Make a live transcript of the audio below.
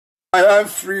I am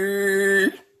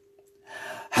free.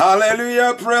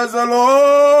 Hallelujah, praise the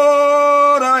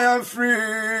Lord. I am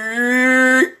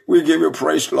free. We give you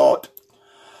praise, Lord.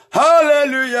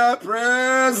 Hallelujah,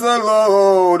 praise the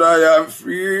Lord. I am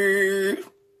free.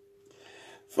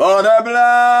 For the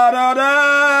blood of the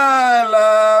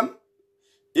Lamb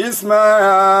is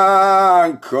my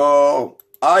anchor.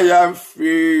 I am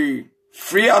free.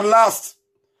 Free at last.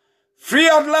 Free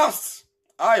at last.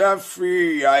 I am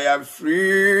free. I am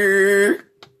free.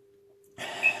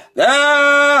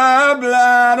 The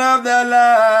blood of the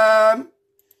Lamb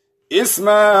is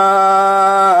my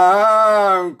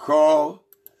anchor.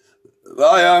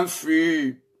 I am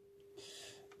free.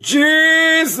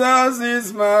 Jesus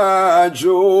is my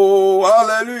joy.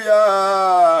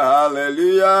 Hallelujah.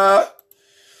 Hallelujah.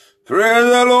 Praise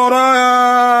the Lord.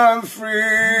 I am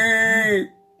free.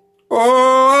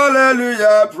 Oh,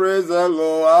 hallelujah. Praise the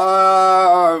Lord.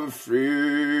 I am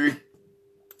free.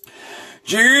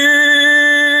 Jesus,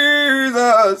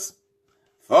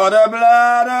 for the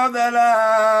blood of the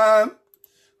Lamb.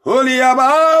 Holy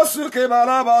Abasuke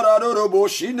Balabara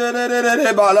Boshine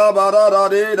Balabara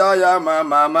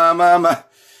Mama.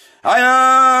 I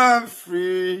am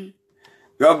free.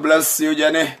 God bless you,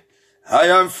 Jenny. I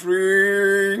am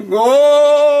free.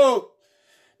 Oh,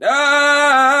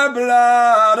 the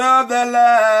blood of the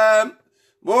Lamb.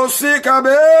 Bosika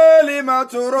Beli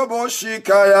Maturo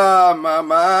Boshikaya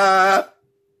Mama.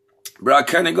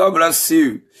 Brakani, God bless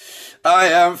you. I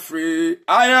am free.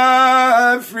 I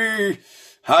am free.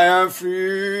 I am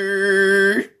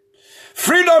free.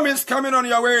 Freedom is coming on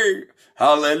your way.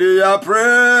 Hallelujah.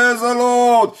 Praise the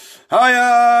Lord. I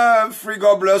am free.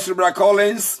 God bless you, Brother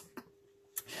Collins.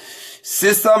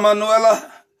 Sister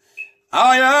Manuela.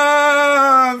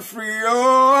 I am free.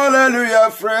 Oh, hallelujah.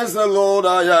 Praise the Lord.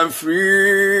 I am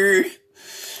free.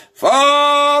 For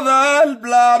the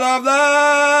blood of the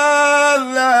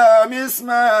Lamb is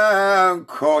my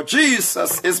anchor.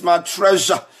 Jesus is my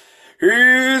treasure. He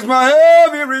is my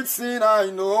everything I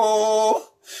know.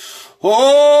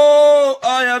 Oh,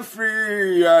 I am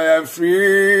free. I am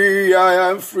free. I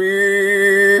am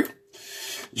free.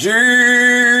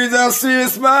 Jesus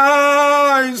is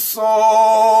my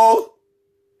soul.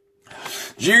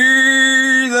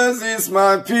 Jesus is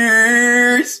my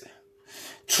peace.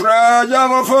 Treasure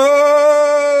of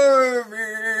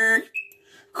heaven,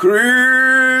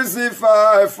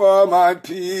 crucified for my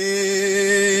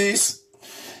peace.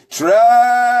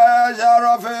 Treasure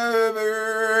of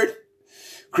heaven,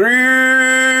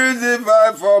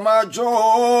 crucified for my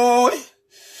joy.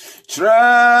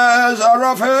 Treasure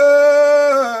of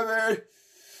heaven,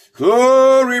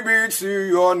 glory be to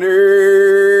your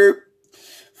name.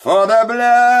 For the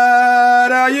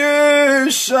blood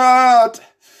you shed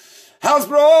has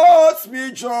brought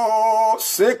me joy.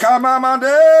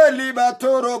 Sekamamande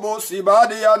libatoro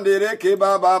bosibadi andereke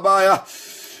bababaya.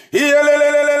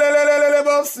 Hielelelelelelelele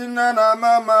bosinana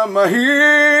mama.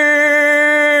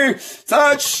 He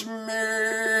touch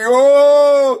me,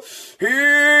 oh, he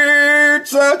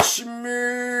touch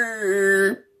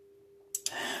me,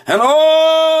 and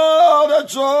all the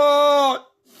joy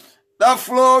that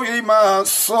flow in my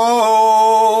soul.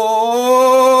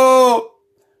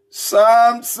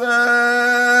 Something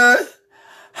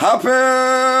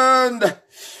happened,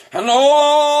 and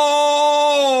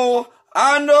oh,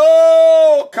 I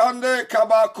know, Kande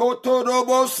Kabakoto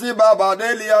Robosi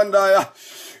Babadeli andaya.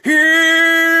 He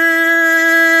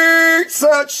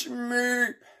touched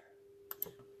me,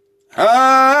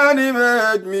 and he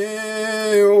made me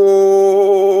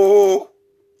whole.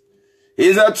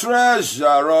 He's a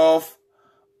treasure of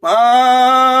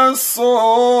my soul,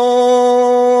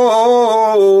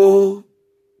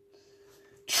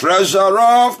 treasure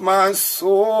of my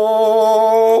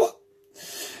soul.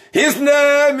 His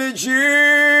name is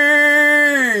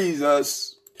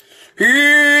Jesus.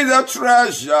 He's a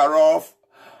treasure of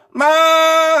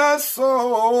my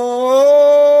soul.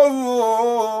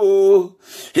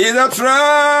 He's a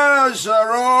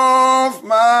treasure of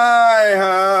my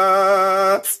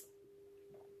heart.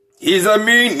 He's a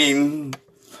meaning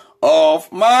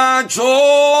of my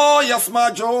joy, yes, my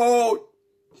joy.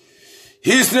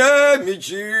 His name is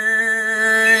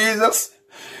Jesus.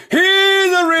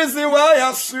 He's the reason why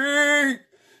I sing.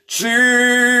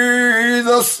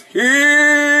 Jesus,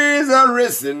 he's the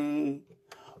reason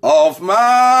of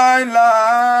my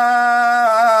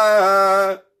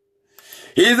life.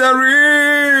 He's the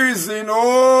reason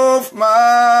of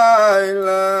my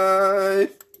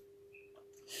life.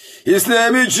 His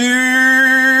name is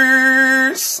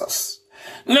Jesus.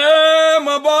 Name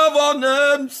above all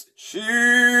names.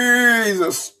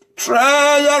 Jesus.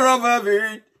 Treasure of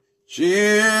heaven.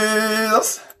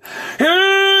 Jesus.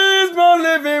 He's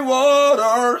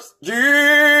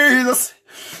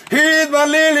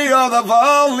the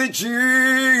valley,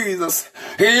 Jesus.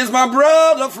 He is my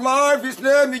bread of life, his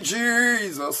name is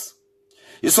Jesus.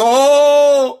 It's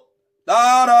all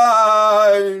that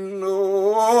I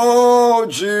know,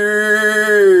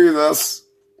 Jesus.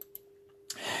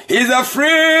 He's a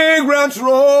fragrant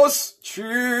rose,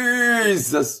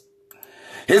 Jesus.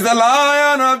 He's the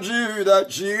Lion of Judah,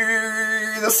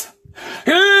 Jesus.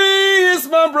 He is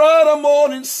my brother,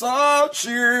 morning star,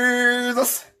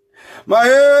 Jesus. My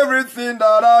everything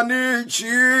that I need,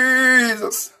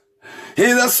 Jesus.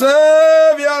 He's the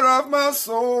Savior of my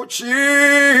soul,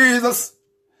 Jesus.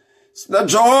 It's the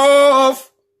joy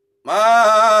of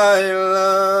my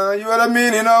life. You are the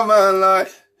meaning of my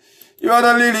life. You are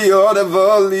the lily of the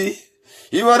valley.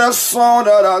 You are the song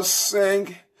that I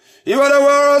sing. You are the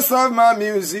words of my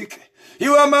music.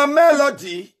 You are my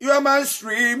melody. You are my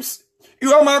streams.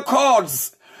 You are my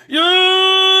chords. You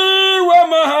are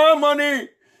my harmony.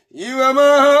 You are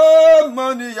my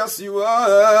harmony. Yes, you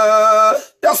are.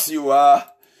 Yes, you are.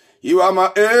 You are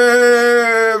my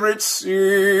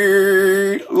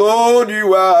everything. Lord,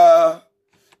 you are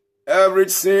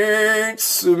everything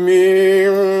to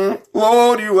me.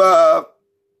 Lord, you are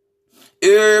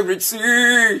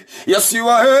everything. Yes, you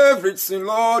are everything.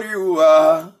 Lord, you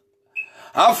are.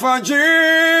 I find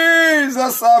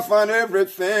Jesus, I find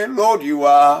everything. Lord, you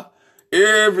are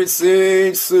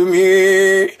everything to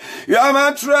me. You are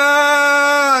my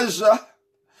treasure.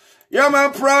 You are my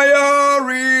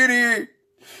priority.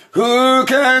 Who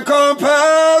can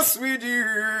compare with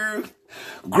you?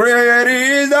 Great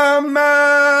is the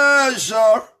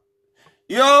measure,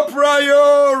 your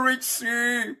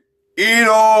priority in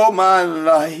all my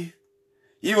life.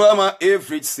 You are my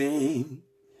everything.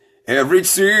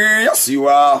 Everything, yes you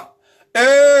are.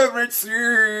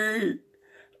 Everything,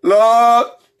 Lord,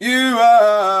 you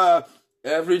are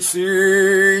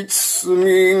everything to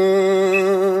me.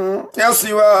 Yes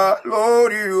you are,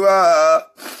 Lord, you are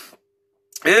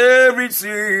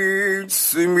everything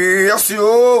to me. Yes you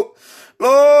are,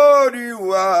 Lord,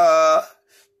 you are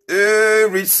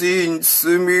everything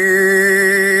to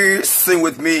me. Sing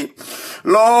with me.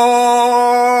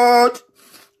 Lord,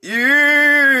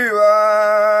 you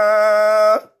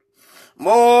are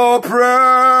more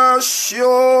precious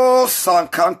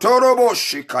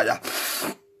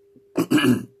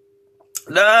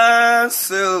than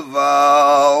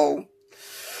silver.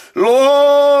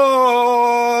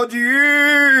 Lord,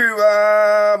 you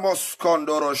are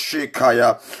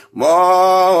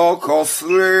more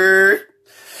costly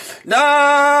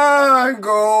than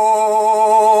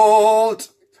gold.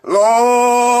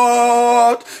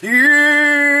 Lord,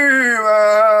 you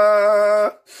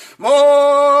are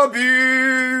more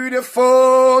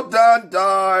beautiful than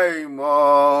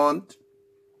diamond.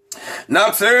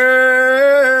 Nothing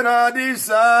I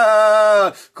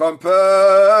desire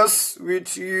compares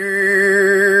with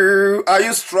you. Are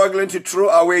you struggling to throw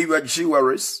away your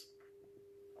jewelries?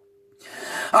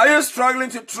 Are you struggling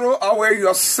to throw away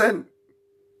your sin?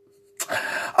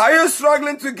 Are you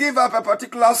struggling to give up a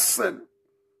particular sin?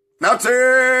 Nothing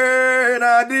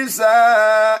I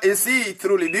desire. Is he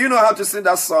truly? Do you know how to sing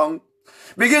that song?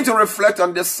 Begin to reflect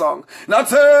on this song.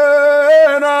 Nothing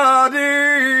I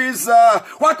desire.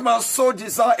 What my soul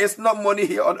desire is not money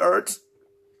here on earth.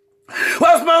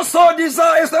 What my soul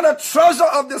desire is not a treasure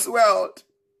of this world.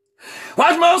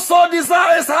 What my soul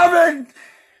desire is having.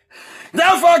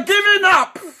 Therefore, giving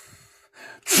up,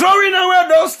 throwing away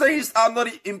those things are not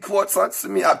important to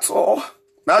me at all.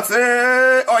 That's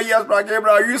it. Oh yes, Brother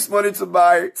Gabriel, I use money to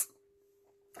buy it.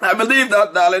 I believe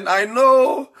that, darling. I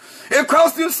know. It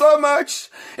cost you so much.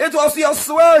 It was your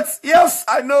sweat. Yes,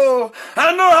 I know.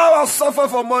 I know how I suffer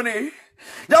for money.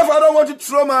 Therefore, I don't want to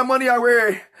throw my money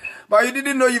away. But you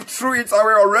didn't know you threw it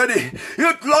away already.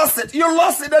 You lost it. You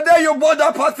lost it. The day you bought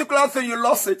that particular thing, you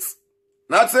lost it.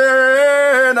 Nothing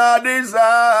I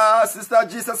desire. Sister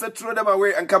Jesus said, throw them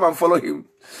away and come and follow him.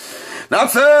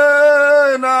 Nothing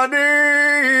I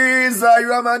desire.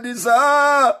 You are my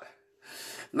desire.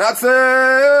 Nothing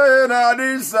I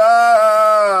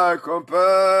desire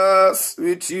compares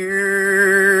with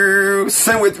you.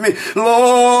 Sing with me.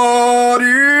 Lord,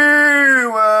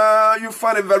 you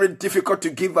find it very difficult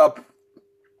to give up.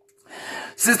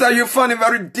 Sister, you find it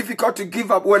very difficult to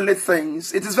give up worldly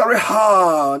things. It is very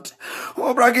hard.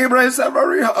 Oh, Brother Gabriel, it's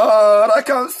very hard. I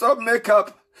can't stop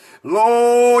makeup.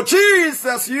 Lord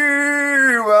Jesus, you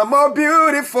are more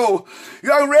beautiful.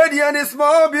 Your radiant is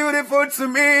more beautiful to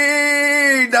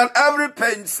me than every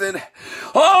painting.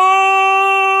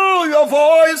 Oh, your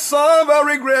voice sounds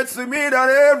very great to me than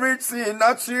everything.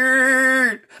 That's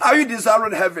you. Are you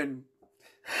desiring heaven?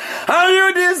 Are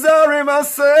you desiring my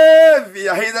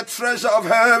Savior? He's the treasure of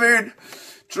heaven.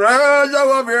 treasure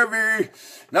of heaven,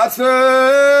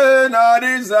 nothing I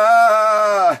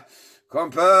desire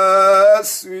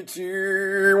compares with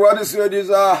you. What is your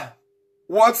desire?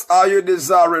 What are you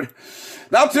desiring?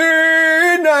 Nothing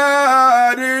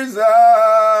I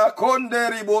desire.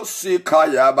 Konderibo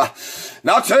sikayaba.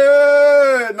 Nothing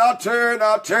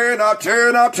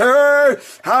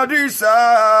I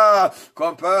desire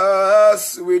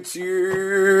compares with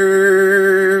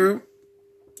you.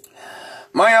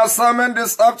 My assignment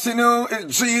this afternoon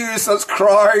is Jesus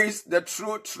Christ, the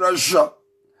true treasure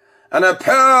and a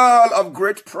pearl of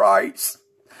great price.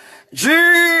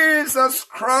 Jesus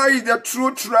Christ, the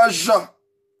true treasure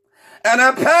and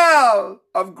a pearl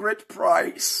of great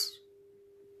price.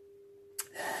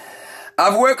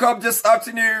 I've woke up this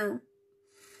afternoon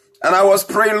and I was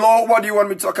praying, Lord, what do you want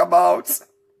me to talk about?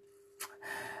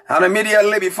 And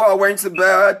immediately before I went to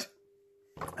bed,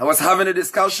 I was having a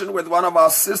discussion with one of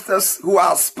our sisters who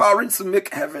are aspiring to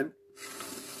make heaven.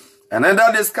 And in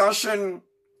that discussion,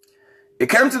 it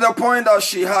came to the point that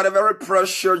she had a very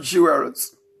precious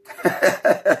jewels.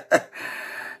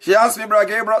 She asked me, Brother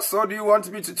Gabriel, so do you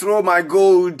want me to throw my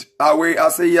gold away? I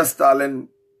said, yes, darling.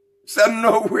 She said,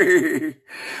 no way.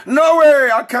 No way,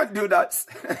 I can't do that.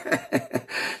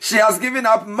 She has given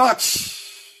up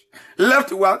much.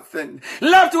 Left one thing.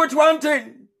 Left with one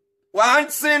thing. One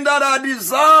thing that I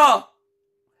desire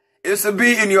is to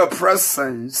be in your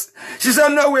presence. She said,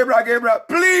 no way, Brother Gabriel.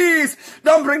 Please,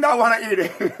 don't bring that one and eat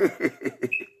it.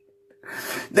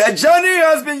 The journey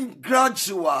has been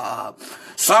gradual.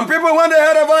 Some people, when they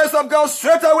hear the voice of God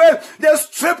straight away, they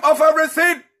strip off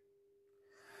everything.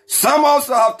 Some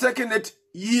also have taken it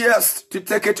years to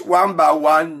take it one by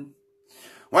one.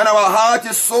 When our heart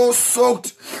is so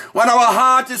soaked, when our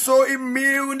heart is so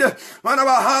immune, when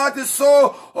our heart is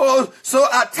so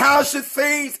attached to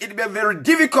things, it will be very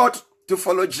difficult to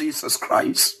follow Jesus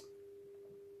Christ.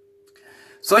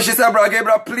 So she said, Brother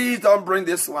Gabriel, please don't bring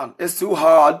this one. It's too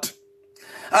hard.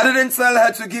 I didn't tell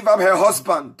her to give up her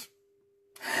husband.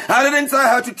 I didn't tell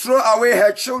her to throw away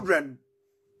her children.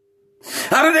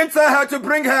 I didn't tell her to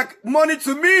bring her money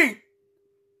to me.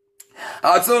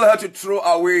 I told her to throw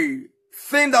away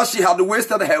things that she had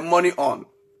wasted her money on.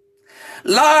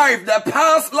 Life, the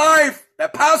past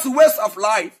waste of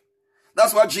life.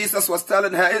 That's what Jesus was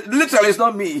telling her. Literally, it's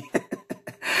not me.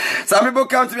 Some people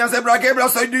come to me and say, Brother Gabriel,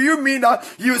 so do you mean that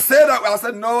you say that? I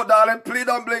said, no, darling, please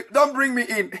don't bring me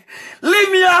in.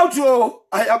 Leave me out, oh.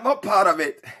 I am not part of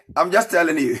it. I'm just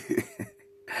telling you.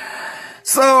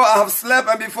 So I have slept,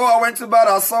 and before I went to bed,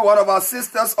 I saw one of our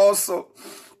sisters also.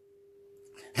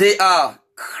 They are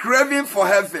craving for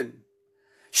heaven.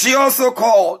 She also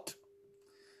called.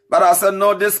 But I said,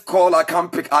 no, this call I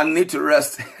can't pick. I need to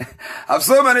rest. I have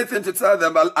so many things to tell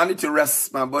them, but I need to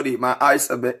rest my body, my eyes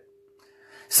a bit.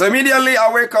 So immediately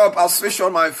I wake up, I switch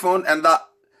on my phone, and that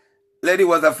lady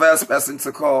was the first person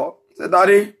to call. I said,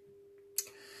 Daddy,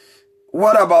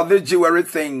 what about the jewelry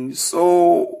things?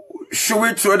 So should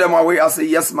we throw them away? I said,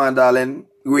 yes, my darling,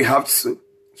 we have to.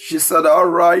 She said, all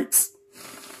right.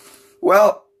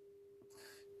 Well,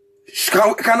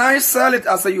 can I sell it?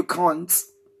 I said, you can't.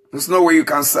 There's no way you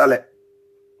can sell it.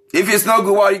 If it's not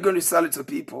good, why are you going to sell it to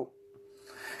people?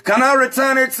 Can I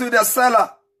return it to the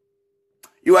seller?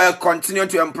 You are continuing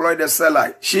to employ the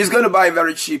seller. She's going to buy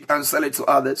very cheap and sell it to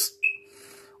others.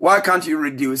 Why can't you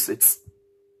reduce it?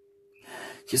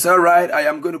 She said, all right, I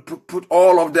am going to put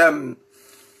all of them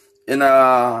in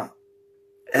a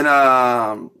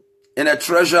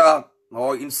treasure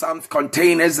or in some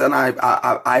containers, and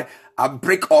I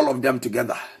break all of them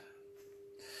together.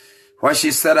 When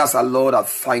she said, I said, Lord, I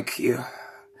thank you.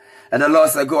 And the Lord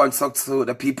said, go and talk to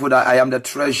the people that I am the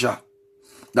treasure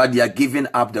that they are giving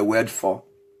up the word for.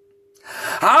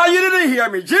 Ah, you didn't hear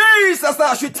me. Jesus,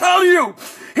 I should tell you,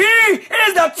 He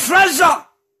is the treasure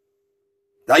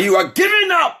that you are giving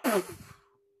up.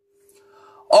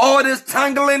 All this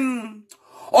tangling,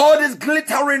 all this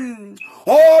glittering,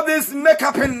 all this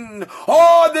makeuping,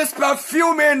 all this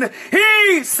perfuming,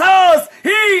 He says He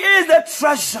is the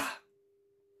treasure.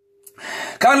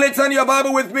 Kindly turn your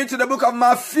Bible with me to the book of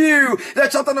Matthew, the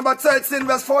chapter number 13,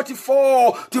 verse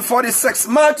 44 to 46.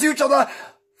 Matthew chapter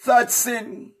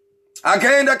 13.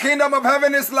 Again, the kingdom of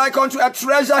heaven is like unto a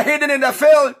treasure hidden in the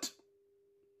field,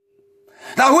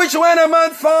 that which when a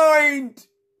man find,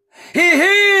 he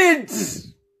hid,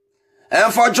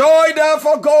 and for joy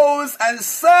therefore goes and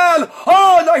sell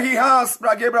all that he has.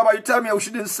 Brother Gabriel, but you tell me we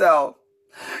shouldn't sell.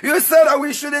 You said that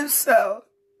we shouldn't sell.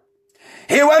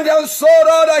 He went and sold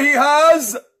all that he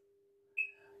has,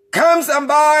 comes and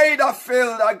buy that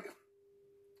field,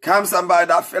 comes and buy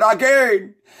that field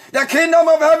again. The kingdom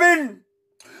of heaven,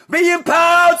 being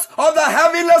part of the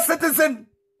heavenly citizen,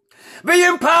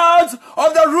 being part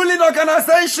of the ruling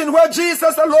organization where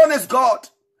Jesus alone is God,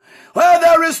 where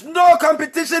there is no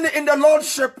competition in the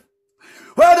lordship,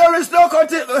 where there is no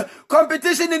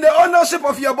competition in the ownership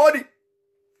of your body,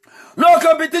 no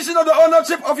competition of the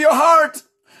ownership of your heart,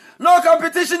 no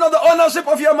competition of the ownership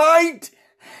of your mind.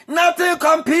 Nothing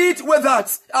compete with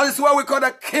that. That is what we call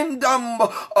the kingdom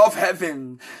of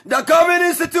heaven. The government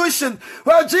institution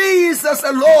where Jesus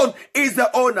alone is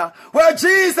the owner, where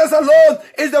Jesus alone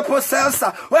is the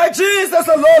possessor, where Jesus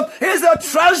alone is the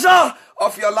treasure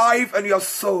of your life and your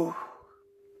soul.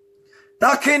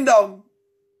 That kingdom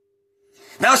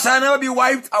that shall never be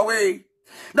wiped away.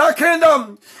 That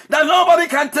kingdom that nobody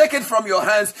can take it from your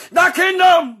hands. That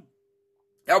kingdom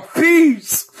of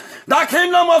peace. That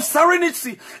kingdom of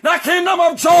serenity. That kingdom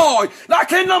of joy. That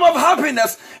kingdom of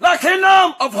happiness. That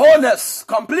kingdom of wholeness.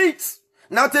 Complete.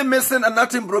 Nothing missing and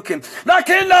nothing broken. That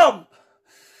kingdom.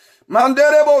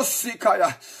 Manderebo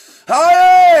Sikaya.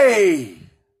 Hey!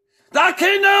 That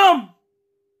kingdom.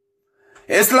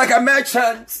 It's like a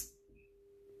merchant.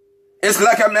 It's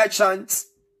like a merchant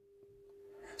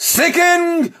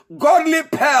seeking godly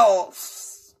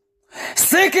pearls.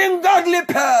 Seeking godly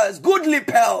pearls, goodly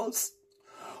pearls.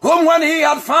 Whom when he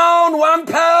had found one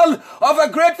pearl of a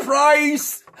great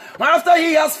price, after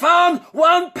he has found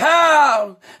one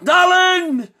pearl,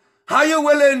 darling, are you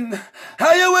willing?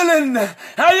 Are you willing?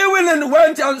 Are you willing?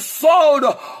 Went and sold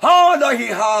all that he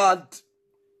had.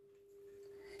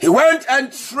 He went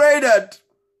and traded.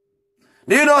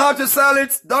 Do you know how to sell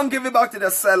it? Don't give it back to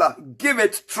the seller. Give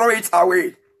it, throw it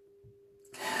away.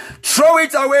 Throw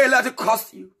it away, let it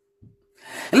cost you.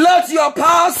 Let your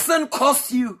person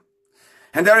cost you.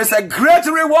 And there is a great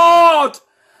reward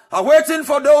awaiting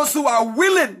for those who are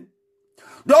willing.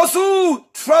 Those who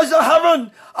treasure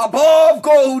heaven above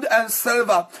gold and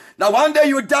silver. Now one day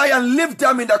you die and leave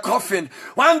them in the coffin.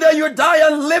 One day you die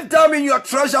and leave them in your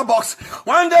treasure box.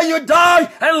 One day you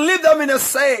die and leave them in a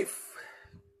safe.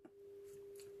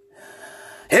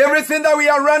 Everything that we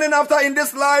are running after in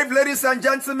this life, ladies and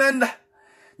gentlemen,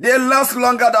 they last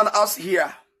longer than us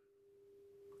here.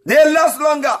 They last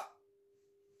longer.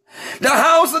 The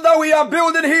houses that we are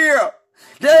building here,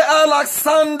 they are like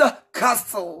sand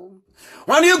castle.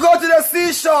 When you go to the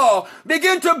seashore,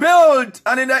 begin to build,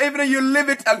 and in the evening you leave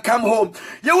it and come home.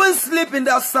 You will sleep in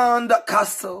that sand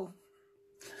castle.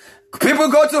 People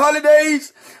go to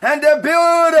holidays and they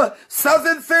build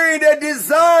certain thing they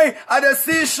design at the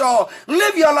seashore.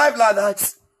 Live your life like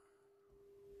that.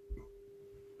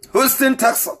 Houston,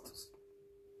 Texas,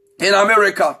 in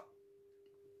America.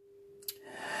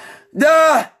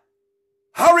 The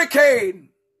hurricane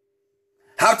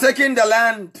have taken the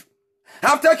land,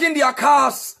 have taken their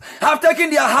cars, have taken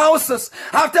their houses,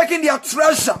 have taken their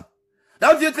treasure.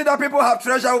 Don't you think that people have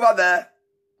treasure over there?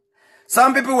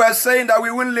 Some people were saying that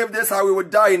we wouldn't live this how we would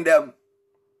die in them.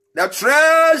 The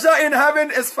treasure in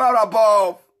heaven is far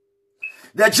above.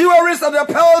 The jewelries and the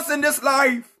pearls in this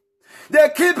life, they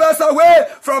keep us away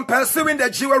from pursuing the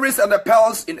jewelries and the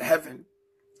pearls in heaven.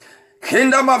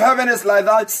 Kingdom of heaven is like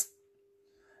that.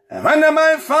 And when the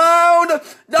man found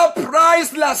the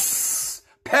priceless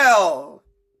pearl,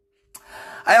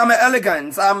 I am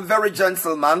elegant, I'm very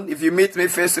gentle man. If you meet me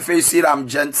face to face here, I'm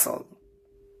gentle.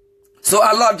 So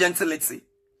I love gentility.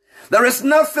 There is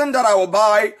nothing that I will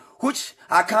buy which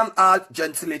I can't add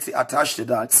gentility attached to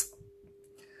that.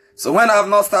 So when I have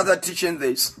not started teaching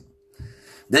this,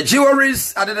 the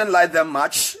jewelries, I didn't like them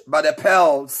much, but the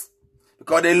pearls,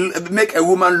 because they make a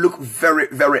woman look very,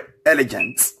 very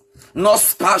elegant. Not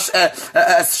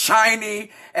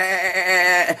shiny,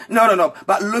 no,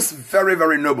 but looks very,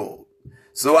 very noble.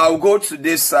 So I'll go to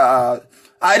this, I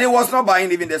was not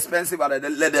buying even the expensive, but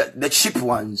the cheap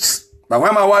ones. But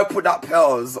when my wife put that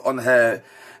pearls on her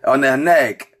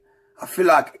neck, I feel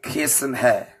like kissing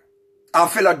her. I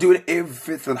feel like doing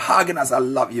everything, hugging as I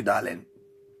love you, darling.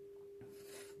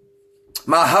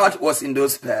 My heart was in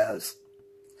those pearls.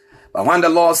 But when the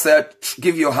Lord said,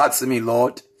 give your heart to me,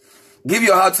 Lord, give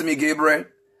your heart to me, Gabriel,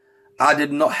 I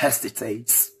did not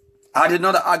hesitate. I did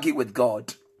not argue with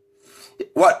God.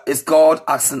 What is God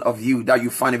asking of you that you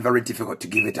find it very difficult to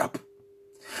give it up?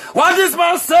 What is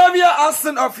my Savior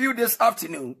asking of you this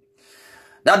afternoon?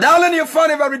 That, darling, you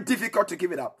find it very difficult to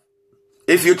give it up.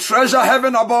 If you treasure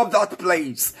heaven above that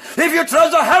place, if you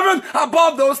treasure heaven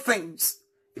above those things,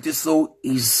 it is so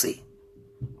easy.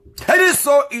 It is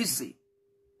so easy.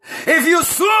 If you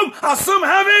assume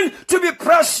heaven to be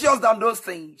precious than those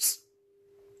things,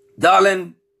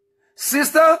 darling,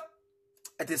 sister,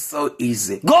 it is so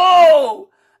easy. Go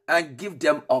and give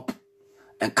them up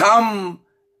and come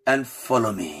and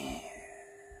follow me.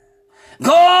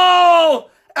 Go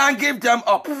and give them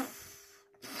up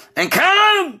and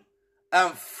come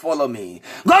and follow me.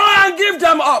 Go and give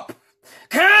them up.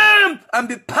 Come and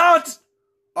be part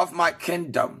of my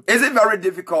kingdom. Is it very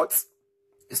difficult?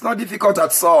 It's not difficult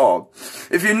at all.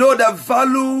 If you know the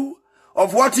value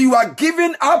of what you are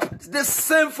giving up this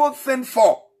sinful thing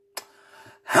for,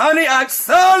 honey, I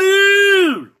tell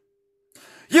you,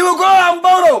 you will go and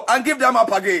borrow and give them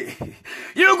up again.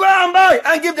 You go and buy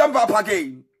and give them up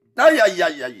again.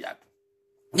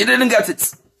 You didn't get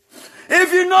it.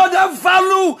 If you know the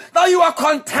value that you are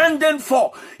contending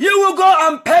for, you will go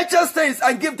and purchase things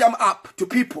and give them up to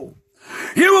people.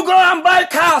 You will go and buy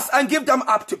cars and give them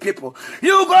up to people.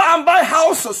 You will go and buy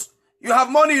houses. You have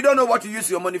money, you don't know what to use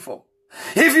your money for.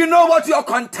 If you know what you are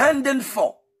contending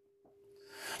for,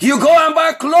 you go and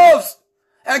buy clothes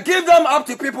and give them up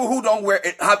to people who don't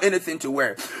have anything to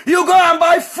wear. You go and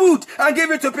buy food and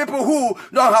give it to people who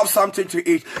don't have something to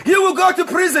eat. You will go to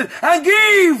prison and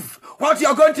give what you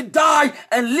are going to die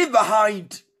and leave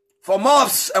behind for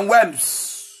moths and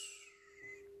worms.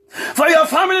 For your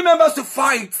family members to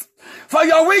fight. For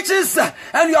your witches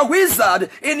and your wizard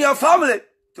in your family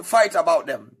to fight about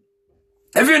them.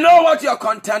 If you know what you're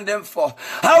contending for,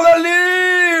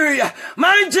 hallelujah,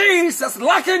 my Jesus,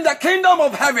 lacking the kingdom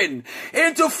of heaven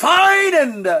into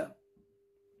finding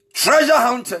treasure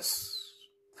hunters.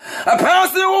 A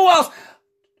person who was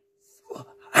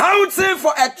hunting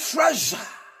for a treasure,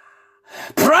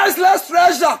 priceless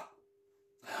treasure.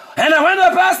 And when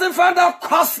the person found a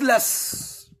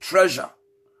costless treasure,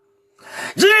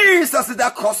 Jesus is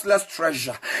that costless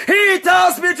treasure. He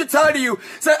tells me to tell you,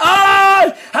 say,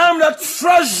 I am the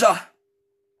treasure.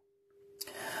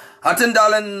 At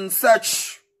Darling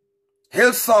Search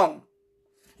Hillsong,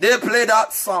 they play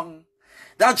that song,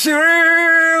 that you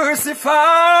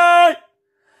crucified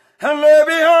and lay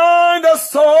behind the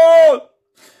soul.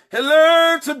 He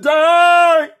learned to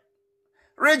die,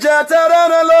 rejected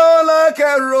and alone like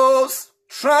a rose,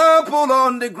 trampled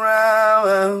on the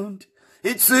ground.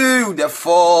 It took the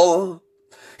fall,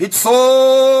 it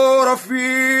sought a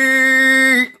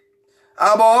feet,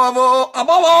 above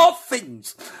all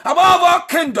things, above all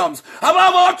kingdoms,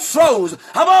 above all thrones,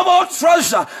 above all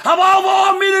treasure, above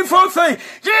all meaningful things.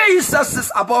 Jesus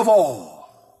is above all.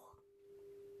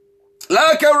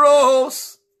 Like a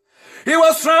rose, he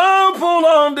was trampled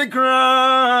on the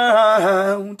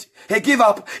ground. He gave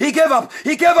up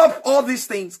all these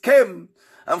things, came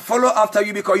and follow after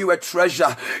you because you are a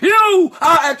treasure. You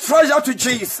are a treasure to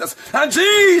Jesus. And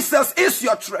Jesus is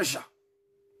your treasure.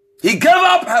 He gave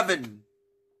up heaven.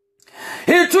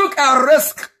 He took a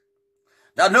risk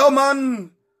that no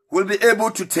man will be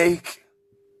able to take.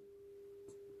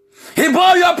 He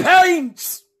bore your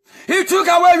pains. He took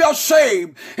away your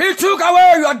shame. He took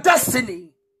away your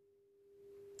destiny.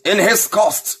 In his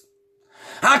cost.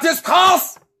 At his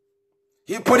cost,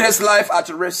 he put his life at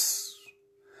risk.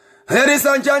 Ladies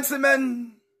and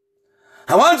gentlemen,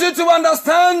 I want you to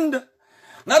understand that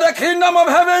the kingdom of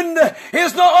heaven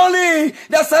is not only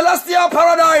the celestial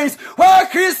paradise where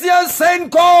Christian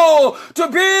saints go to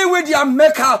be with their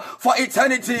Maker for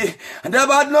eternity.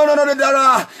 But no,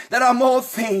 there are more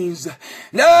things.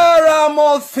 There are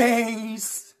more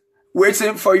things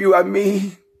waiting for you and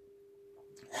me.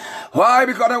 Why?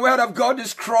 Because the word of God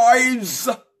describes,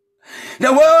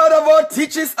 the word of God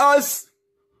teaches us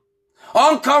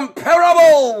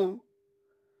uncomparable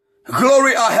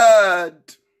glory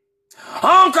ahead.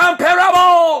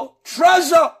 Uncomparable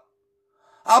treasure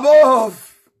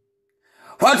above.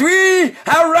 What we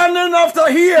are running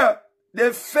after here,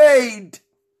 they fade.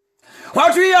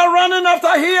 What we are running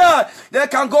after here, they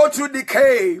can go through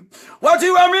decay. What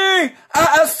you and me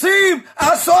are esteemed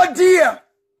as so dear,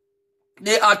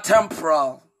 they are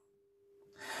temporal.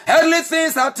 Earthly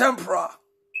things are temporal.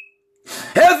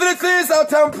 Earthly things are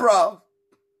temporal.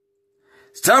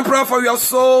 It's temporal for your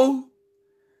soul,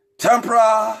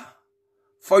 temporal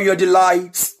for your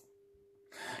delights,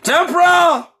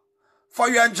 temporal for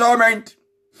your enjoyment.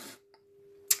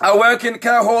 I work in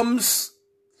care homes,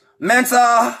 mental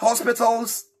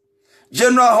hospitals,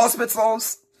 general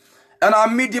hospitals, and I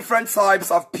meet different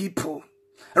types of people.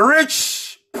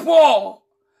 Rich, poor.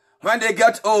 When they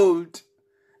get old,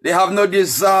 they have no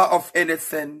desire of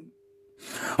anything.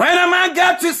 When a man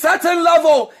gets to a certain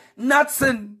level,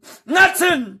 nothing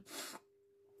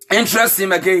interests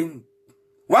him again.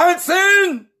 One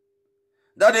thing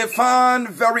that they find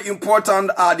very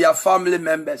important are their family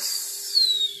members.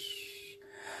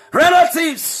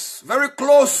 Relatives, very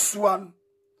close one.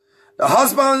 The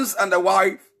husbands and the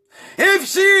wife. If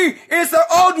she is an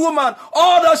old woman,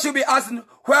 all that she'll be asking,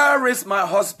 where is my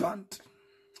husband?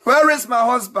 Where is my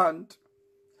husband?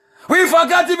 We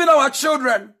forgot even our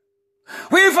children.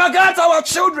 We forgot our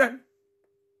children.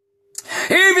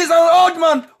 If he's an old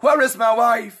man, where is my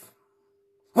wife?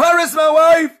 Where is my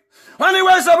wife? When he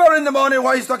wakes up early in the morning,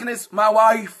 what he's talking is, my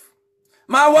wife.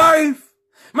 My wife.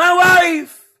 My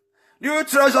wife. Do you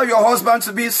treasure your husband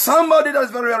to be somebody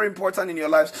that's very, very important in your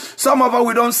lives? Some of us,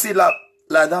 we don't see like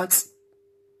that.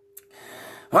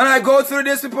 When I go through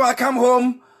this, people, I come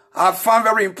home, I find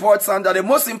very important that the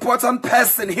most important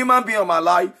person, human being in my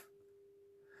life,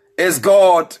 is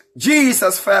God.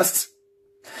 Jesus first.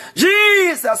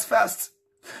 Jesus first.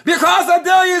 Because the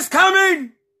day is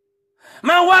coming.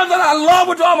 My wife that I love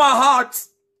with all my heart.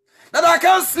 That I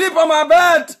can't sleep on my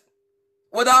bed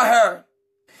without her.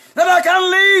 That I can't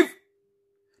live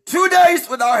 2 days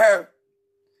without her.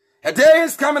 A day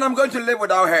is coming, I'm going to live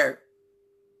without her.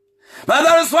 But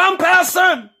there is one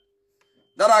person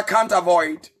that I can't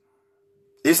avoid.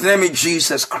 His name is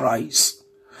Jesus Christ.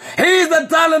 He is the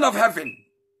darling of heaven.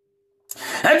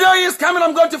 A day is coming,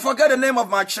 I'm going to forget the name of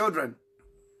my children.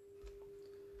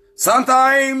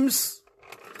 Sometimes,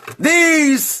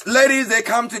 these ladies, they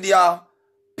come to their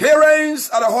parents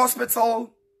at the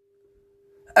hospital.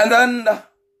 And then,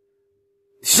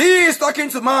 she is talking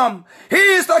to mom. He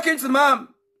is talking to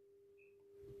mom.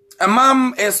 And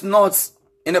mom is not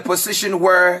in a position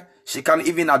where she can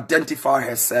even identify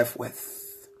herself with.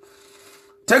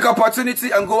 Take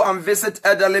opportunity and go and visit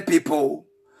elderly people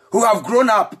who have grown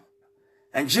up.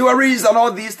 And jewelries and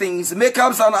all these things,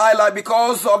 makeups and eyeliner,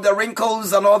 because of the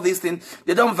wrinkles and all these things,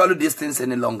 they don't value these things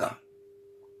any longer.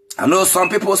 I know some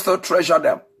people still treasure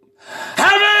them.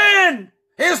 Heaven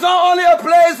is not only a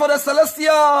place for the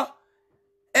celestial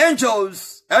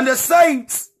angels and the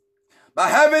saints, but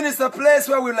heaven is a place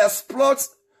where we'll exploit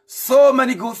so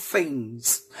many good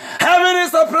things. Heaven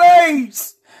is a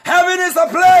place. Heaven is a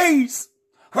place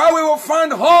where we will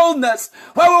find wholeness,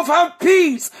 where we will find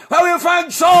peace, where we will find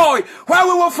joy, where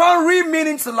we will find real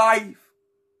meaning to life.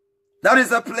 That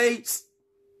is a place.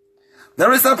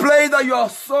 There is a place that your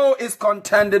soul is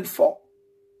contended for.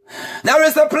 There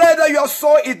is a place that your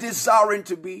soul is desiring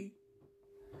to be.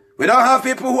 We don't have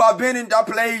people who have been in that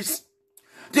place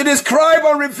to describe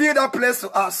and reveal that place to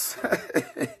us.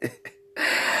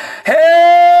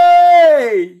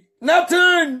 Hey,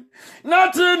 nothing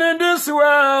in this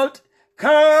world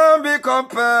can be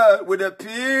compared with the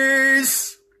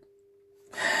peace.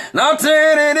 Nothing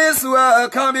in this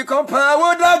world can be compared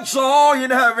with the joy in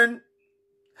heaven.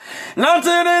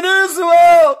 Nothing in this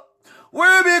world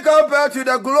will be compared to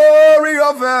the glory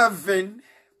of heaven.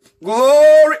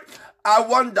 Glory. I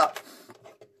wonder.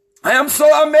 I am so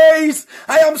amazed.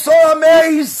 I am so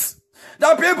amazed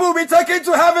that people will be taken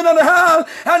to heaven and hell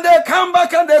and they come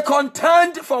back and they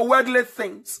contend for worldly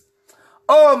things.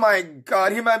 Oh my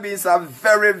God, human beings are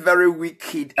very, very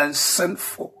wicked and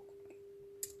sinful.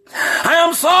 I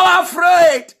am so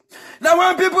afraid that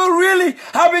when people really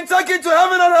have been taken to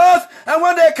heaven and earth, and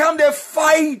when they come, they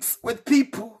fight with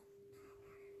people.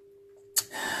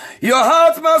 Your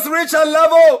heart must reach a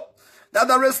level that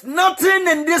there is nothing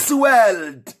in this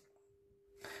world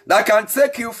that can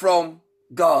take you from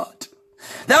God.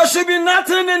 There should be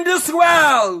nothing in this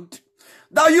world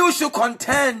that you should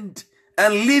contend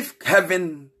and leave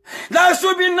heaven. There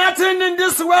should be nothing in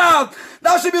this world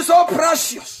that should be so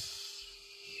precious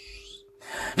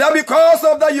that because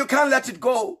of that you can't let it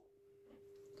go.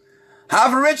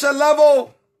 Have reached a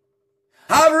level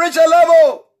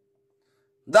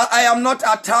that I am not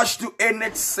attached to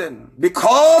any sin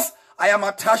because I am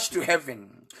attached to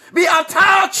heaven. Be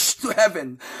attached to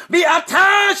heaven. Be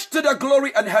attached to the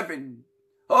glory and heaven.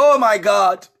 Oh my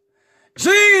God.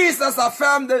 Jesus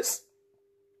affirmed this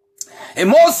in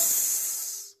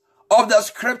most of the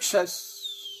scriptures.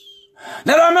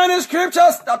 There are many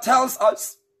scriptures that tells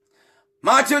us.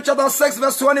 Matthew chapter 6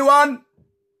 verse 21.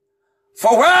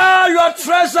 For where your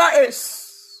treasure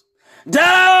is,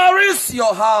 there is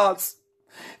your heart.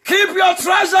 Keep your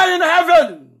treasure in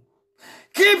heaven.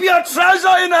 Keep your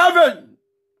treasure in heaven.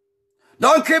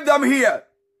 Don't keep them here,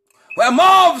 where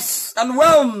moths and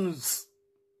worms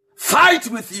fight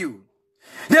with you.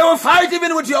 They will fight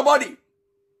even with your body.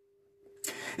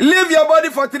 Leave your body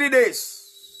for 3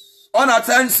 days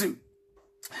unattended.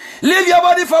 Leave your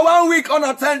body for 1 week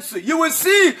unattended. You will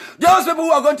see those people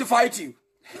who are going to fight you.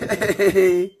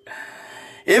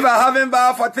 If I haven't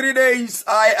bathed for 3 days,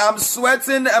 I am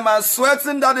sweating, and my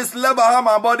sweating that is left behind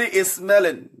my body is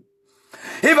smelling.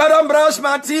 If I don't brush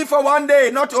my teeth for 1 day,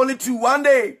 not only 2, 1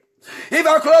 day. If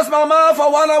I close my mouth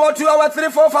for 1 hour, 2 hours, 3,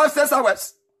 4, 5, 6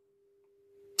 hours.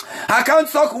 I can't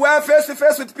talk well face to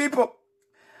face with people.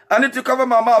 I need to cover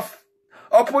my mouth.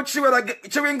 Or put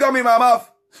chewing gum in my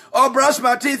mouth. Or brush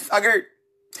my teeth again.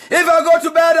 If I go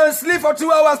to bed and sleep for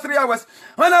 2 hours, 3 hours,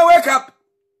 when I wake up,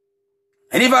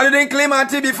 And if I didn't clean my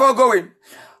teeth before going,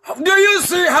 do you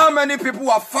see how many people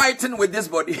are fighting with this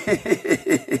body?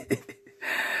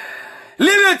 Leave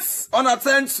it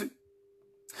unattended to.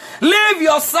 Leave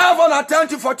yourself unattended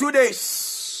to for 2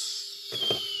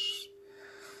 days.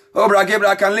 Oh, Brother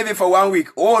Gabriel, I can leave it for 1 week.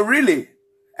 Oh, really?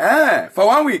 For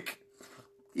 1 week.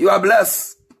 You are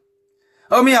blessed.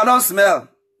 Oh, me, I don't smell.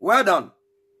 Well done.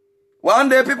 One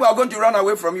day, people are going to run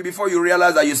away from you before you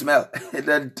realize that you smell.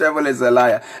 The devil is a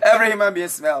liar. Every human being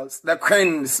smells. The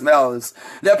queen smells.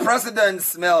 The president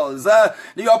smells.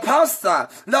 Your pastor,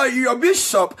 your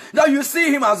bishop, now you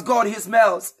see him as God, he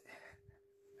smells.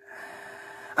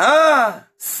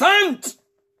 Scent,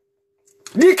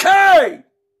 decay.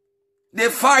 They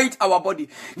fight our body.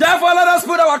 Therefore, let us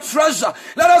put our treasure.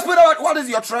 Let us put what is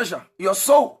your treasure? Your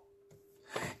soul.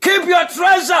 Keep your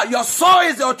treasure. Your soul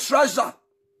is your treasure.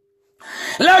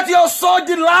 Let your soul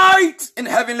delight in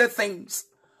heavenly things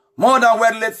more than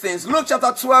worldly things. Luke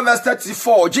chapter 12 verse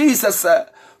 34. Jesus said,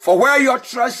 for where your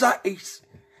treasure is,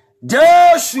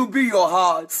 there should be your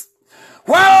heart.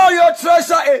 Where your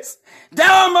treasure is,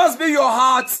 there must be your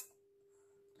heart.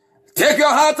 Take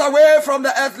your heart away from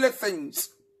the earthly things.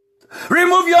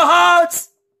 Remove your heart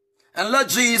and let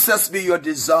Jesus be your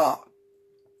desire.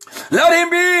 Let him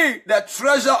be the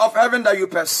treasure of heaven that you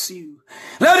pursue.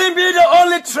 Let him be the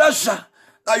only treasure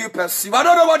that you pursue. I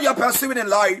don't know what you're pursuing in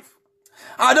life.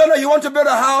 I don't know. You want to build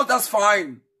a house? That's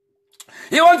fine.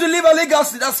 You want to leave a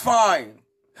legacy? That's fine.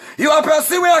 You are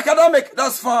pursuing academic?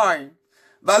 That's fine.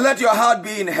 But let your heart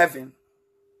be in heaven.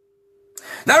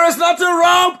 There is nothing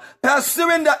wrong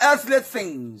pursuing the earthly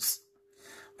things.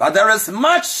 But there is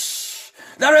much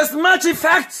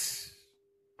effect.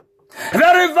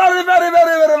 Very, very, very, very,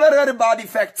 very, very, very bad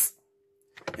effects.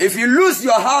 If you lose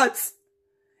your heart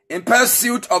in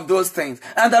pursuit of those things,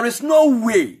 and there is no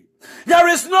way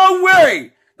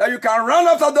that you can run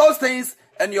after those things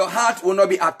and your heart will not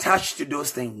be attached to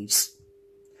those things.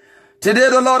 Today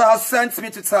the Lord has sent me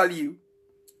to tell you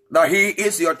that he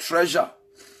is your treasure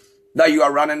that you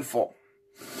are running for.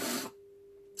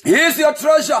 He is your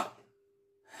treasure.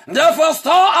 Therefore,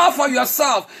 store up for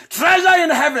yourself treasure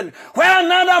in heaven, where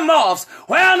another moths,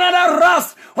 where another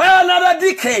rust, where another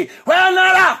decay, where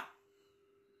another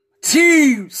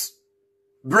thieves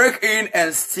break in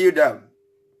and steal them.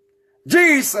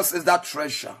 Jesus is that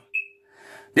treasure.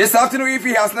 This afternoon, if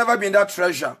he has never been that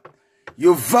treasure,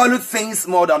 you value things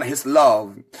more than his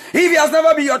love. If he has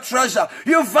never been your treasure,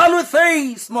 you value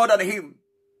things more than him.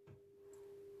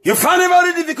 You find it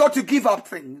very difficult to give up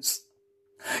things.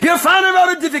 You find it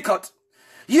very difficult.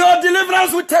 Your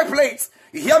deliverance will take place.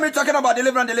 You hear me talking about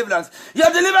deliverance.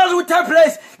 Your deliverance will take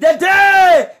place the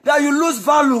day that you lose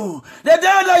value. The day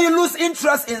that you lose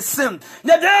interest in sin.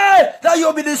 The day that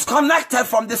you'll be disconnected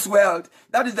from this world.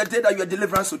 That is the day that your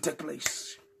deliverance will take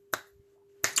place.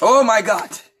 Oh my God.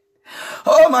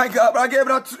 Oh my God.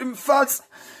 In fact,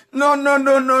 no.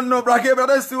 Brother Gabriel,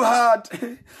 that's too hard.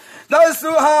 That is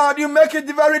too hard. You make it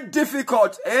very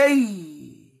difficult. Hey.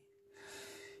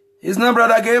 It's not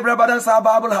Brother Gabriel, but that's how the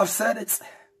Bible have said it.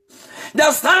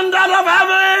 The standard of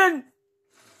heaven,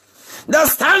 the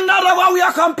standard of what we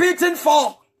are competing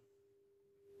for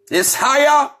is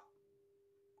higher,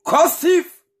 costly,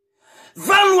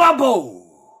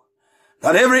 valuable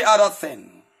than every other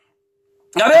thing.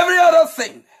 I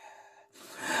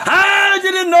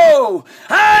didn't know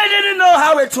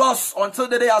how it was until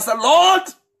the day I said, Lord,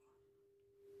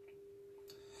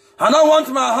 I don't want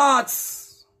my heart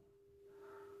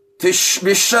to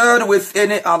be shared with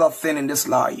any other thing in this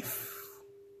life.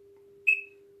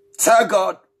 Tell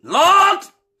God, Lord,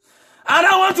 I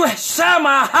don't want to share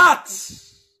my heart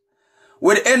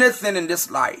with anything in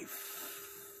this life.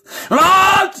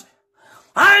 Lord,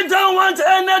 I don't want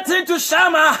anything to share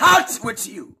my heart with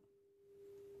you.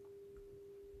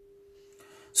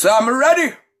 So I'm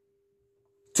ready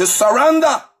to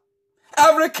surrender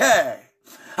every care.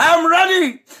 I am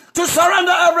ready to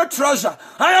surrender every treasure.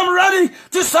 I am ready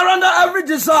to surrender every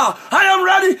desire. I am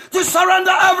ready to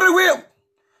surrender every will.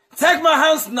 Take my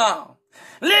hands now.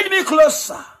 Lead me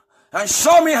closer and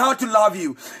show me how to love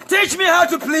you. Teach me how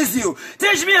to please you.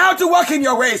 Teach me how to walk in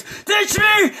your ways. Teach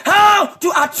me how to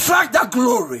attract the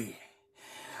glory.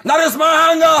 That is my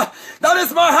hunger. That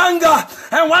is my hunger.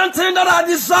 And one thing that I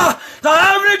desire,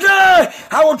 that every day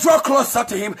I will draw closer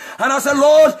to him. And I say,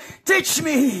 Lord, teach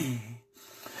me.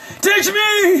 Teach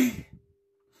me.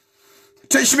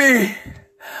 Teach me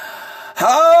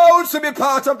how to be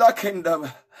part of that kingdom.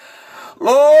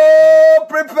 Lord,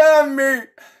 prepare me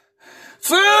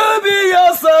to be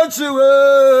your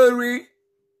sanctuary,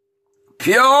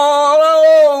 pure and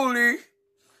holy,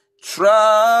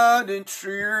 tried in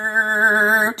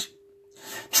truth.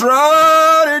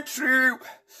 Tried and true.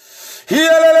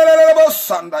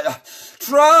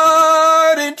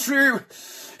 Tried and true.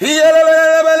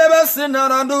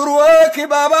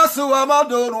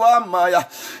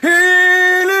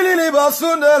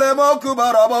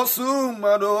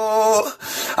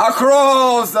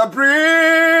 Across the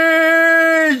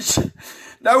bridge,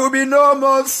 there will be no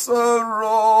more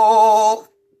sorrow.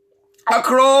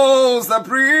 Across the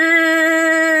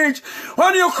bridge,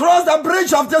 when you cross the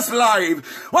bridge of this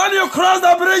life, when you cross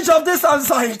the bridge of this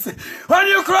anxiety, when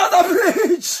you cross the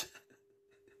bridge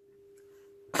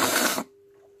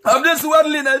of this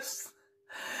worldliness,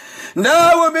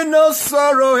 there will be no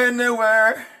sorrow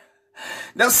anywhere.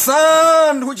 The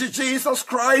Son, which is Jesus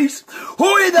Christ,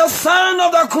 who is the Son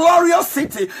of the glorious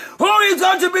city, who is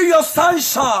going to be your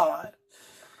sunshine.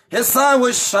 His sun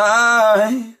will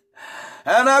shine,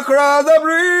 and across the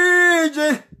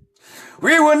bridge,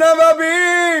 we will never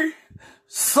be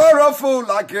sorrowful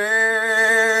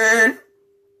again.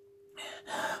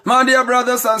 My dear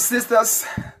brothers and sisters,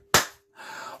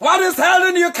 what is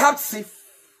holding you captive?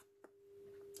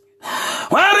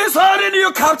 What is holding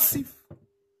you captive?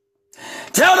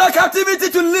 Tell the captivity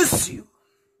to loose you.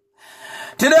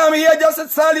 Today I'm here just to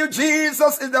tell you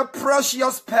Jesus is the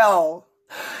precious pearl.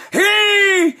 He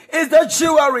is the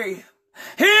jewelry.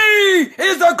 He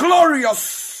is the glorious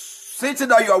city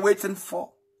that you are waiting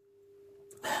for.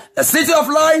 A city of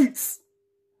lights.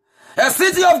 A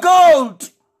city of gold.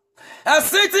 A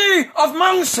city of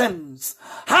mansions.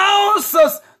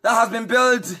 Houses that has been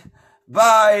built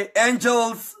by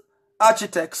angels,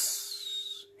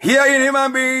 architects. Here in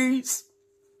human beings,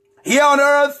 here on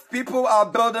earth, people are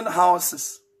building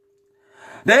houses.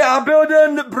 They are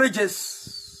building bridges.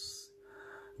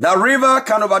 The river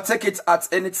can overtake it at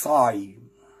any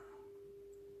time.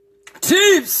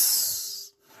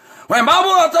 Thieves. When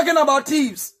Bible are talking about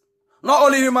thieves, not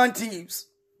only human thieves.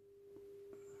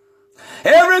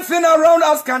 Everything around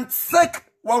us can take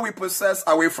what we possess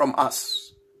away from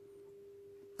us.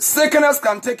 Sickness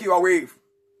can take you away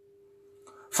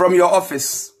from your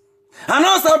office. I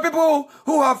know some people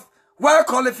who have well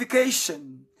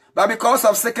qualification, but because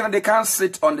of sickness they can't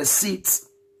sit on the seat.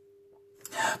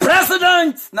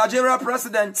 Nigeria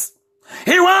president,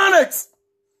 he won it.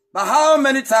 But how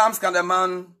many times can the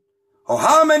man, or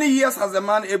how many years has the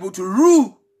man able to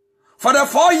rule for the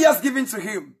 4 years given to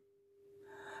him?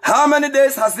 How many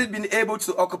days has he been able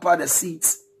to occupy the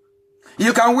seat?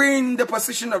 You can win the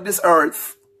position of this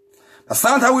earth. But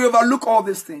sometimes we overlook all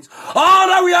these things. All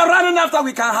that we are running after,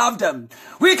 we can have them.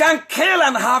 We can kill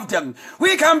and have them.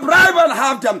 We can bribe and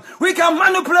have them. We can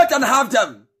manipulate and have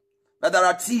them. But there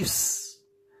are thieves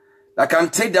that can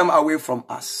take them away from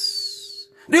us.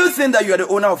 Do you think that you are the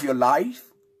owner of your life?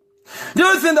 Do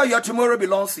you think that your tomorrow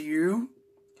belongs to you?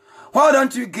 Why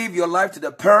don't you give your life to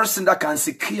the person that can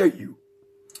secure you?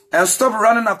 And stop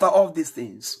running after all these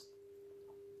things.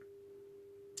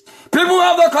 People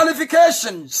have the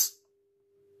qualifications.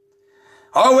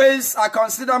 Always, I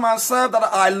consider myself that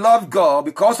I love God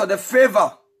because of the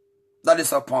favor that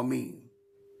is upon me.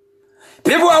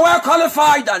 People are well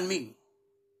qualified than me.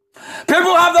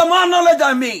 People have the more knowledge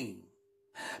than me.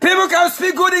 People can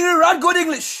speak good English, write good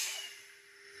English.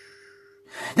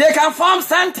 They can form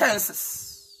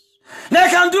sentences. They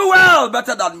can do well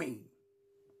better than me.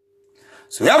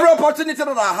 So every opportunity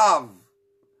that I have,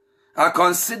 I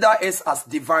consider it as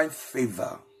divine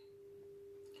favor.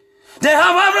 They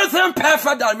have everything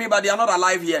perfect than me, but they are not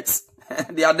alive yet.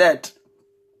 They are dead.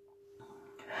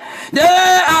 They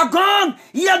are gone,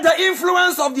 yet the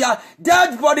influence of their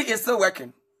dead body is still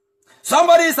working.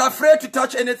 Somebody is afraid to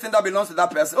touch anything that belongs to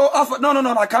that person. Oh,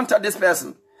 no, I can't touch this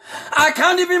person. I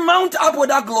can't even mount up with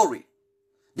that glory.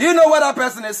 Do you know what that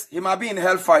person is? He might be in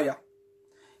hellfire.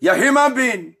 Your human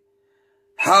being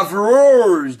have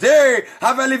rose, they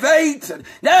have elevated,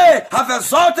 they have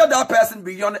exalted that person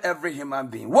beyond every human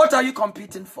being. What are you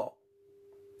competing for?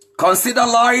 Consider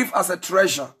life as a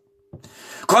treasure.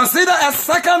 Consider a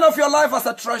second of your life as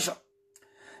a treasure.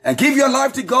 And give your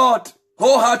life to God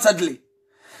wholeheartedly.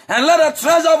 And let the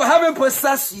treasure of heaven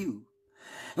possess you.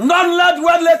 Don't let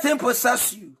worldly things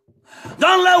possess you.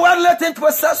 Don't let worldly things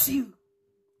possess you.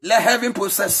 Let heaven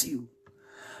possess you.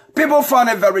 People find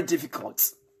it very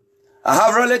difficult. I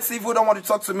have relatives who don't want to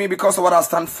talk to me because of what I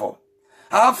stand for.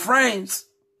 I have friends.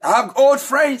 I have old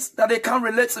friends that they can't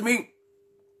relate to me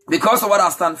because of what I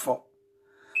stand for.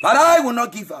 But I will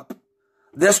not give up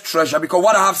this treasure because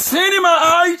what I have seen in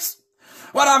my eyes,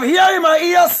 what I'm hearing in my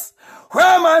ears,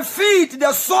 where my feet,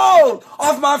 the sole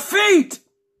of my feet,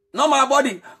 not my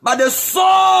body, but the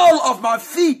sole of my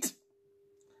feet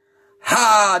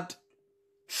had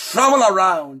traveled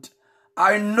around.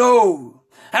 I know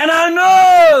And I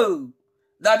know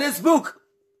that this book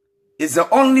is the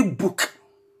only book.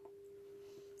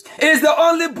 It's the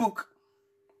only book.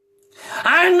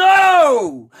 I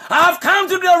know. I've come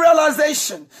to the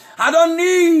realization I don't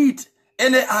need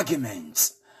any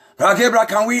arguments. Gabriel,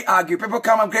 can we argue? People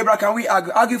come and Gabriel, can we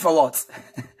argue? Argue for what?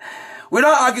 We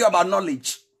don't argue about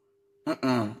knowledge.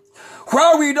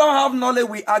 Where we don't have knowledge,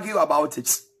 we argue about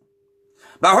it.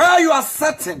 But where you are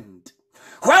certain,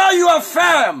 where you are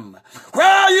firm,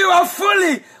 where you are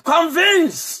fully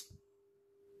convinced,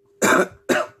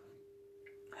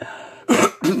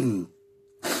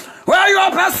 where you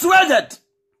are persuaded,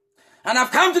 and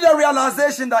I've come to the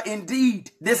realization that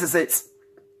indeed this is it.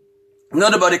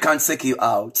 Nobody can take you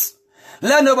out.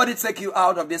 Let nobody take you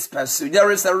out of this pursuit.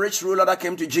 There is a rich ruler that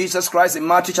came to Jesus Christ in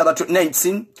Matthew chapter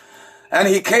 19. And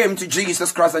he came to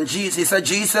Jesus Christ and he said,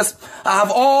 Jesus, I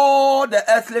have all the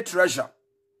earthly treasure.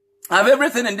 I have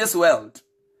everything in this world.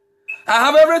 I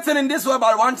have everything in this world,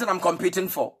 but one thing I'm competing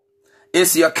for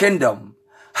is your kingdom.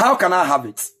 How can I have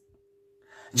it?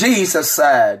 Jesus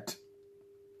said,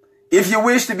 if you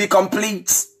wish to be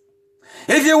complete,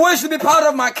 if you wish to be part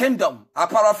of my kingdom, I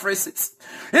paraphrase it.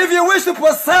 If you wish to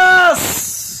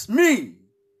possess me,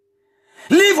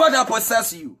 leave what I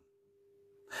possess you.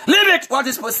 Leave it, what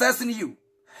is possessing you.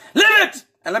 Leave it,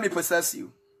 and let me possess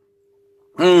you.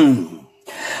 Heaven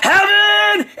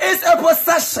is a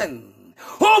possession.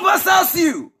 Who possesses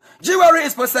you? Jewelry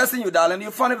is possessing you, darling.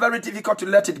 You find it very difficult to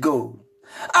let it go.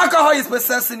 Alcohol is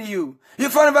possessing you. You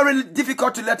find it very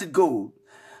difficult to let it go.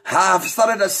 I've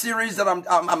started a series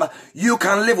that you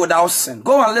can live without sin.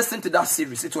 Go and listen to that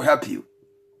series. It will help you.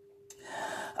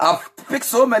 I've picked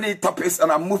so many topics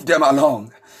and I moved them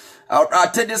along.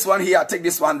 I'll take this one here, I'll take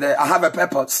this one there. I have a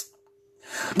purpose.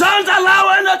 Don't allow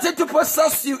anything to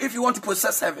possess you if you want to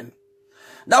possess heaven.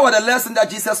 That was the lesson that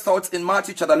Jesus taught in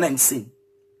Matthew chapter 19.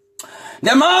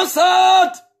 The man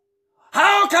said,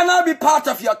 how can I be part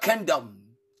of your kingdom?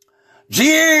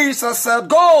 Jesus said,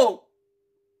 go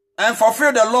and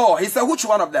fulfill the law. He said, which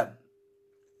one of them?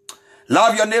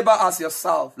 Love your neighbor as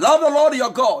yourself. Love the Lord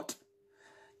your God.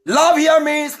 Love here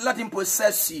means let him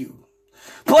possess you.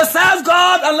 Possess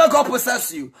God and let God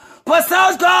possess you.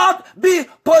 Possess God, be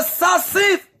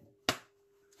possessive.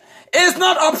 It's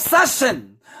not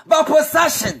obsession, but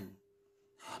possession.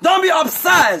 Don't be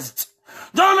obsessed.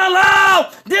 Don't allow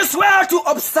this world to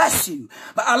obsess you,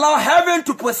 but allow heaven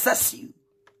to possess you.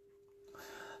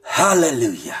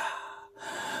 Hallelujah.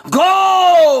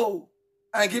 Go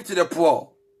and give to the poor.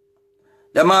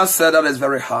 The man said that is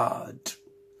very hard.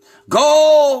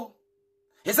 Go.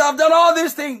 He said, I've done all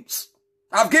these things.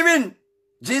 I've given.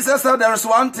 Jesus said there is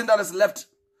one thing that is left.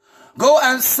 Go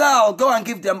and sell. Go and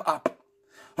give them up.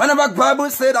 Whenever the Bible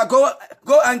says that go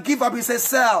and give up, he says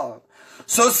sell.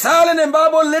 So selling in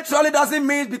Bible literally doesn't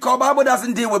mean, because Bible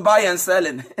doesn't deal with buying and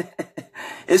selling.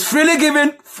 It's freely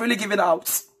given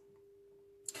out.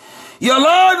 Your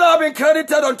life that has been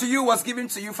credited unto you was given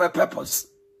to you for a purpose.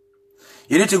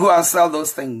 You need to go and sell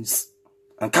those things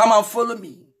and come and follow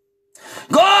me.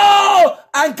 Go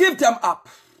and give them up.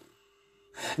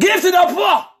 Give to the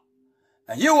poor,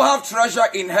 and you will have treasure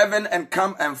in heaven, and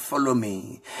come and follow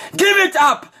me. Give it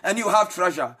up, and you have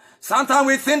treasure. Sometimes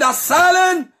we think that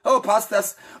selling,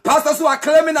 pastors who are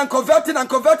claiming and converting and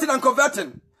converting and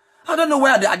converting. I don't know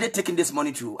where are they taking this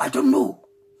money to. I don't know.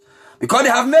 Because they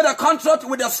have made a contract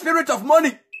with the spirit of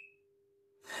money.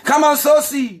 Come and sow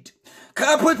seed. Can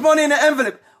I put money in an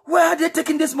envelope? Where are they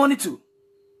taking this money to?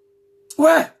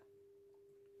 Where?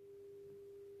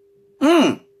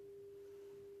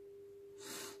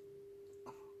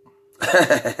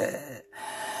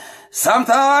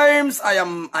 Sometimes I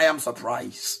am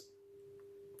surprised.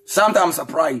 Sometimes I'm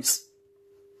surprised.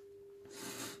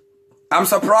 I'm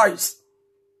surprised.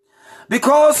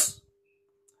 Because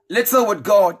little with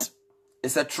God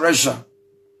is a treasure.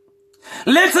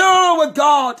 Little with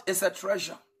God is a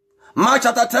treasure. Mark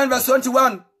chapter 10 verse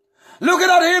 21.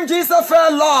 Looking at him, Jesus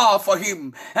felt love for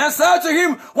him and said to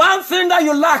him, one thing that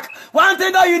you lack, one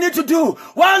thing that you need to do,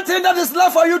 one thing that is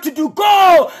left for you to do,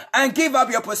 go and give up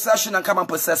your possession and come and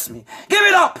possess me. Give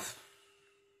it up.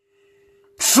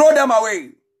 Throw them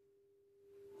away.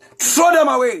 Throw them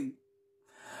away.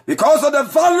 Because of the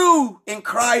value in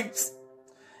Christ,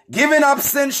 giving up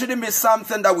sin shouldn't be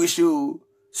something that we should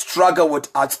struggle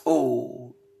with at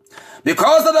all.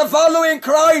 Because of the value in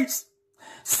Christ,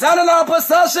 selling our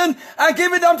possession and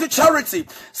giving them to charity,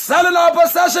 selling our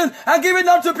possession and giving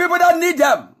them to people that need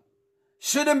them,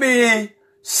 shouldn't be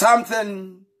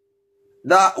something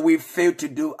that we fail to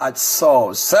do at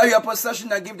all. Sell your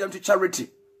possession and give them to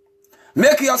charity.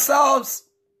 Make yourselves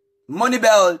money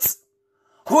belts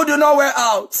who do not wear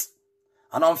out.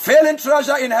 an unfailing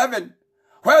treasure in heaven,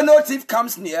 where no thief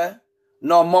comes near,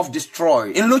 nor moth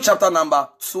destroy. In Luke chapter number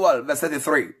 12, verse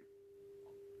 33.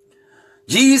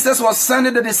 Jesus was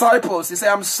sending the disciples. He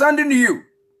said, I'm sending you.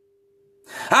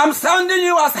 I'm sending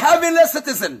you as heavenly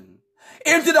citizen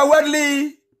into the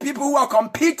worldly people who are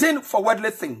competing for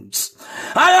worldly things.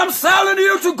 I am sending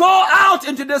you to go out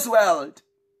into this world.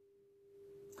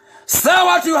 Sell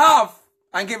what you have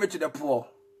and give it to the poor.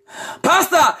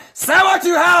 Pastor, sell what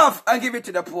you have and give it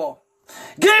to the poor.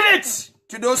 Give it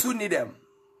to those who need them.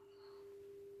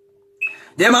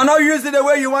 They might not use it the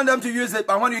way you want them to use it,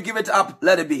 but when you give it up,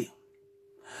 let it be.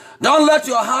 Don't let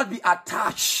your heart be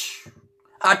attached.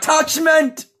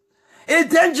 Attachment is a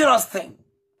dangerous thing.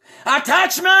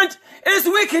 Attachment is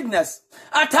wickedness.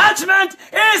 Attachment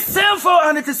is sinful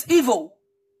and it is evil.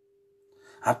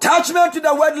 Attachment to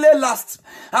the worldly lust.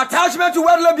 Attachment to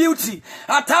worldly beauty.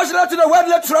 Attachment to the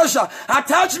worldly treasure.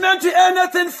 Attachment to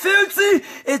anything filthy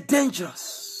is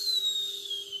dangerous.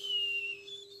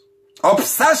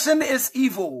 Obsession is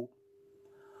evil.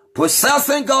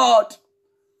 Possessing God.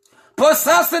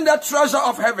 Possessing the treasure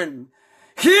of heaven.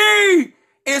 He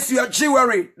is your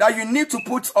jewelry that you need to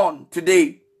put on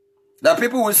today. That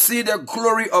people will see the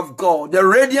glory of God, the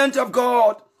radiance of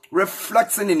God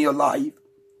reflecting in your life.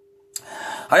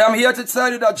 I am here to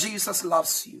tell you that Jesus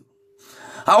loves you.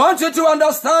 I want you to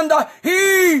understand that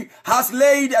He has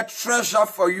laid a treasure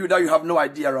for you that you have no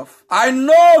idea of. I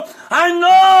know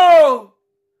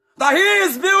that He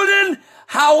is building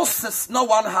houses, not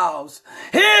one house.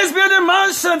 He is building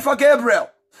mansion for Gabriel.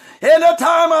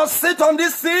 Anytime I sit on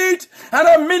this seat and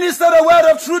I minister the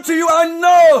word of truth to you, I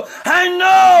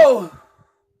know.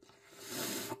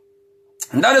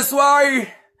 And that is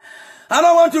why I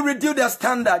don't want to reduce the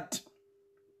standard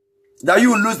that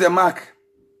you will lose the mark.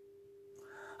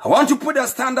 I want to put the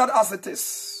standard as it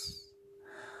is.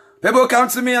 People come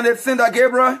to me and they think that,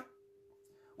 Gabriel,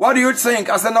 what do you think?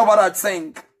 I said, not what I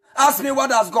think. Ask me what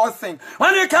does God think.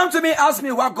 When you come to me, ask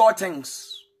me what God thinks.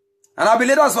 And I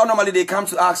believe that's what normally they come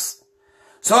to ask.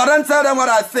 So I don't tell them what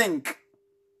I think.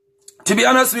 To be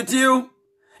honest with you,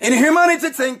 in humanity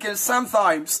thinking,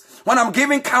 sometimes when I'm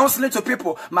giving counseling to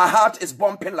people, my heart is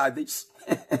bumping like this.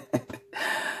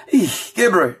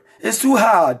 Gabriel, it's too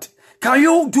hard. Can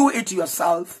you do it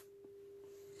yourself?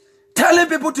 Telling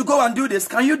people to go and do this,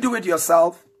 can you do it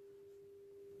yourself?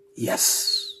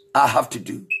 Yes, I have to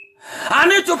do. I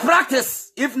need to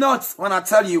practice. If not, when I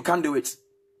tell you, you can't do it.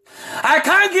 I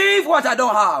can't give what I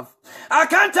don't have. I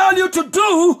can't tell you to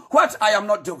do what I am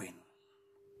not doing.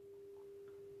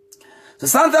 So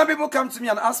sometimes people come to me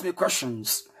and ask me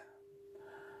questions.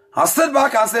 I sit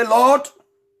back and say, Lord,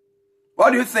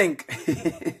 what do you think?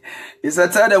 He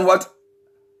said, tell them what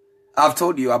I've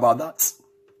told you about that.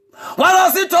 What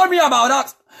has He told me about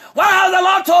that? What has the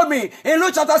Lord told me? In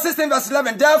Luke chapter 16 verse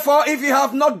 11, therefore, if you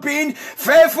have not been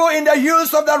faithful in the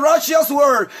use of the righteous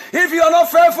word, if you are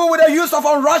not faithful with the use of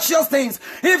unrighteous things,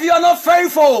 if you are not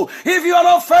faithful,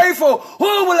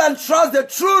 who will entrust the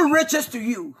true riches to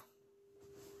you?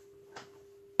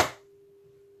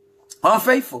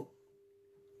 Unfaithful.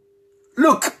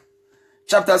 Luke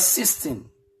chapter 16.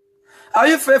 Are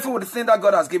you faithful with the thing that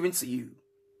God has given to you?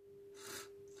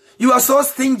 You are so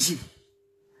stingy.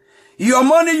 Your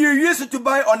money, you use it to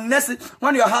buy unnecessary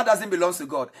when your heart doesn't belong to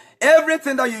God.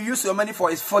 Everything that you use your money for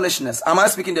is foolishness. Am I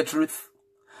speaking the truth?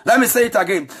 Let me say it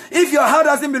again. If your heart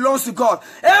doesn't belong to God,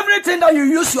 everything that you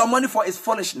use your money for is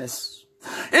foolishness.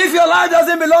 If your life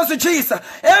doesn't belong to Jesus,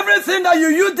 everything that you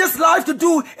use this life to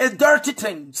do is dirty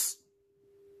things.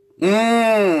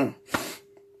 You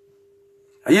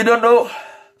don't know.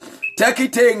 Turkey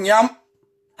thing, yum.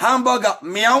 Hamburger,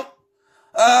 meow.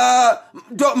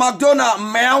 McDonald's,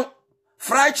 meow.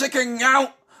 Fried chicken,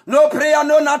 meow. No prayer,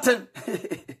 no nothing.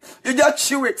 You just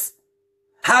chew it.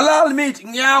 Halal meat,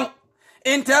 meow.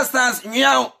 Intestines,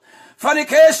 meow.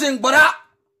 Fornication, bra.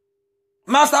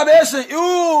 Masturbation,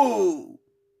 ooh.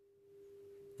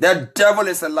 The devil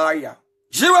is a liar.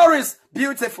 Jewelry is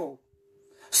beautiful.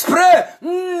 Spray,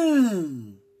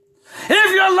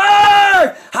 If your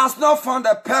life has not found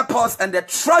the purpose and the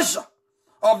treasure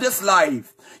of this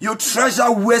life, you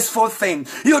treasure wasteful things.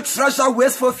 You treasure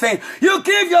wasteful things. You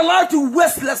give your life to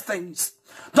wasteless things.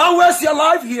 Don't waste your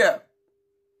life here.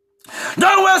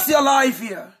 Don't waste your life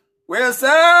here. We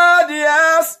said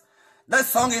yes. That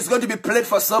song is going to be played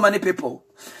for so many people.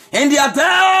 In their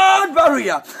dead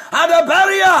burial, at the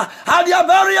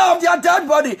burial of their dead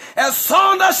body, a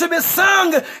song that should be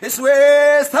sung is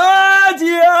wasted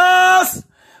years,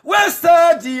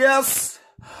 wasted years.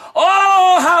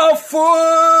 Oh, how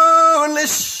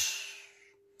foolish.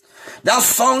 That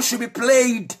song should be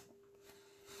played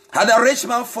at the rich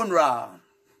man's funeral.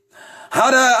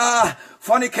 other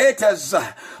fornicators,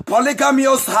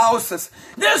 polygamous houses.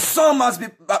 This song must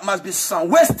be sung.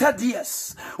 Wasted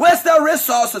years, wasted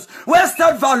resources,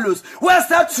 wasted values,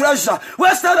 wasted treasure,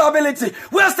 wasted ability,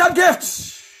 wasted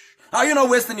gifts. Are you not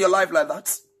wasting your life like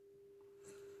that?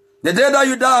 The day that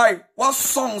you die, what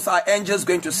songs are angels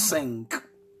going to sing?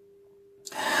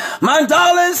 My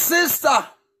darling sister,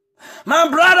 my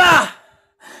brother,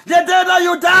 the day that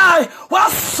you die,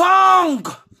 what song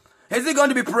is it going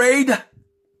to be prayed?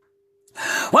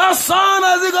 What song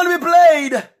is it going to be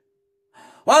played?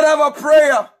 Whatever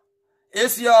prayer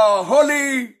is your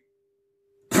holy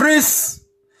priest,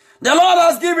 the Lord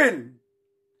has given,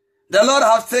 the Lord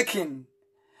has taken.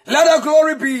 Let the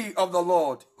glory be of the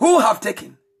Lord. Who have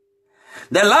taken?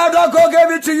 The Lord that God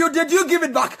gave it to you, did you give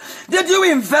it back? Did you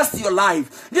invest your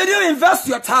life? Did you invest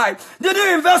your time? Did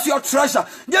you invest your treasure?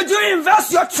 Did you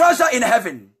invest your treasure in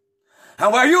heaven?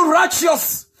 And were you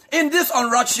righteous in this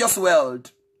unrighteous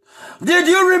world? Did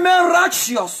you remain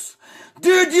righteous?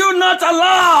 Did you not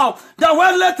allow the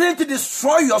worldly thing to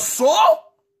destroy your soul?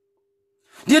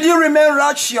 Did you remain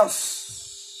righteous?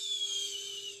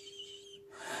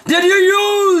 Did you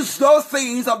use those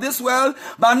things of this world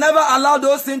but never allow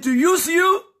those things to use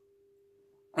you?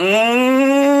 My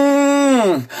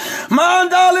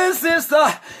darling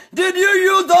sister, did you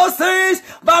use those things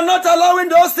but not allowing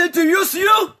those things to use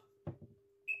you?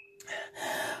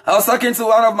 I was talking to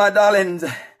one of my darlings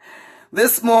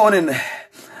this morning,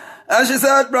 and she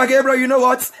said, Brother Gabriel, you know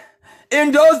what?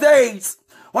 In those days,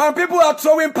 when people are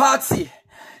throwing party,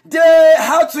 they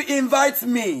have to invite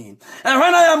me. And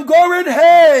when I am going,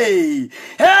 hey,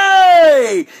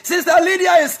 Sister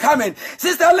Lydia is coming.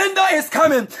 Sister Linda is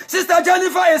coming. Sister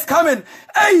Jennifer is coming.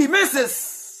 Hey,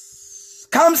 Mrs.,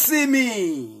 come see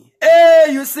me. Hey,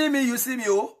 you see me,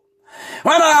 oh.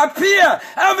 When I appear,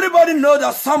 everybody knows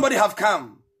that somebody have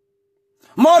come.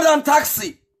 More than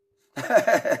taxi.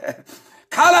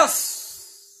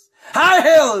 Colors, high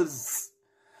heels,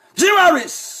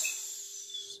 jewelries.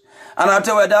 And I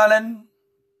tell her, darling,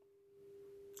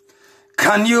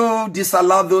 can you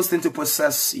disallow those things to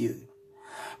possess you?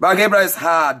 But Gabriel is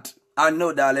hard. I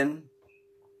know, darling.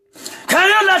 Can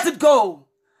you let it go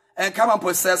and come and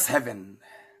possess heaven?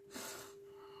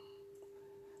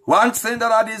 One thing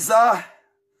that I desire,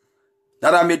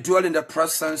 that I may dwell in the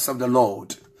presence of the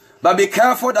Lord. But be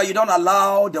careful that you don't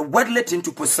allow the worldly thing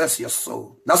to possess your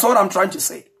soul. That's what I'm trying to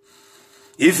say.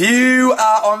 If you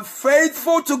are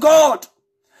unfaithful to God,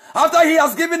 after he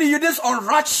has given you this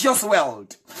unrighteous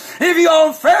world, if you are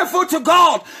unfaithful to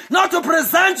God, not to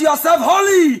present yourself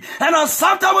holy and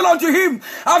acceptable unto him,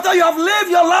 after you have lived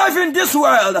your life in this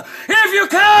world, if you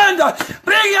can't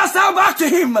bring yourself back to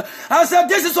him and say,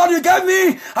 this is what you gave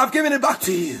me, I've given it back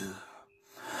to you.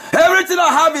 Everything I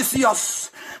have is yours.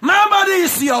 My body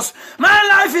is yours. My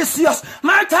life is yours.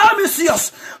 My time is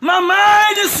yours. My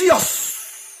mind is yours.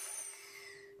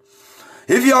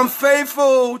 If you're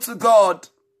unfaithful to God,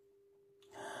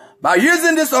 by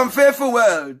using this unfaithful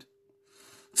world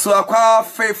to acquire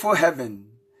faithful heaven,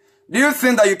 do you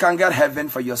think that you can get heaven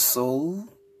for your soul?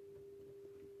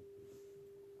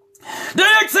 Do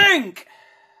you think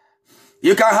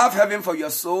you can have heaven for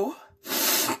your soul?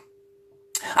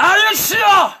 Are you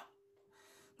sure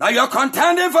that you're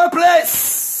contending for a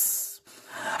place?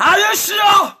 Are you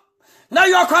sure that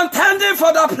you're contending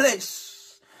for that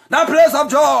place? That place of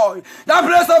joy, that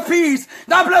place of peace,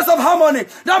 that place of harmony,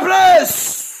 that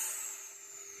place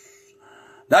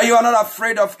that you are not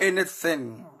afraid of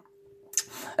anything.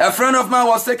 A friend of mine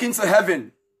was taken to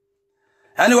heaven,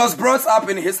 and he was brought up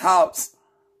in his house.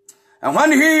 And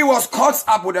when he was caught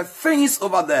up with the things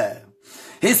over there,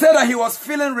 he said that he was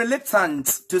feeling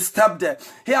reluctant to step there.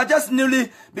 He had just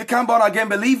newly become born again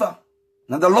believer.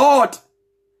 And the Lord,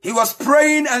 he was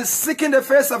praying and seeking the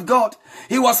face of God.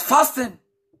 He was fasting.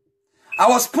 I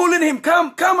was pulling him,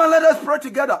 come and let us pray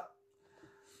together.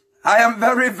 I am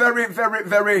very,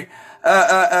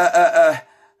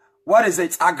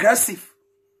 aggressive.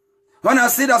 When I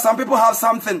see that some people have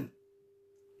something,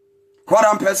 what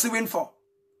I'm pursuing for.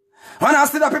 When I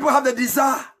see that people have the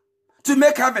desire to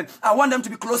make heaven, I want them to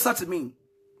be closer to me.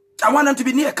 I want them to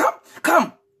be near.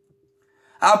 Come.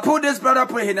 I put this brother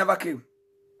pray, he never came.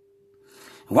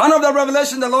 One of the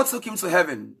revelations, the Lord took him to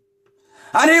heaven.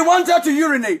 And he wanted to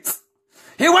urinate.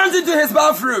 He went into his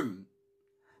bathroom.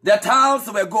 The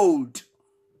tiles were gold.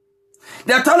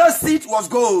 The toilet seat was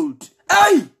gold.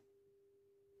 Hey!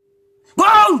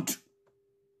 Gold!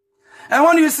 And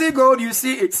when you see gold, you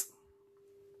see it.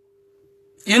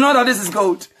 You know that this is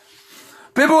gold.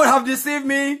 People would have deceived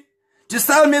me to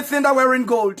sell me things that were in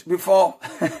gold before.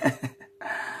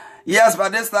 Yes,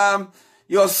 but this time,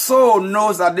 your soul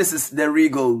knows that this is the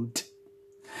real gold.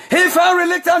 He felt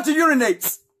reluctant to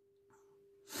urinate.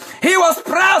 He was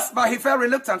pressed, but he felt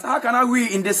reluctant. How can I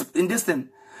wee in this thing?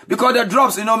 Because the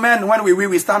drops, men, when we wee,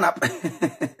 we stand up.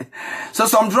 So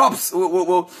some drops,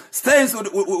 stains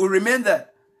will remain there.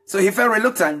 So he felt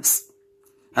reluctant.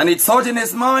 And he thought in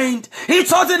his mind, if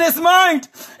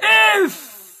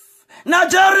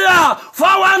Nigeria,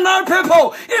 419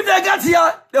 people, if they get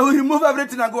here, they will remove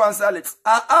everything and go and sell it.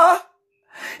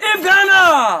 If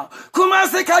Ghana,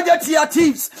 Kumasi, Kajatia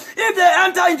thieves, if they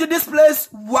enter into this place,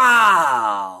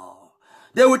 wow,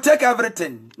 they will take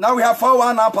everything. Now we have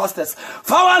 419 pastors.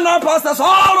 419 pastors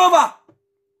all over.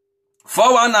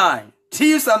 419,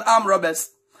 thieves and armed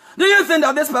robbers. Do you think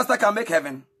that this pastor can make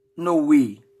heaven? No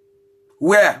way.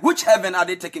 Where? Which heaven are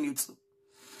they taking you to?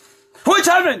 Which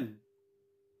heaven?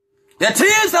 The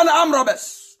thieves and armed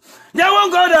robbers. They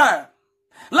won't go there.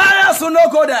 Liars will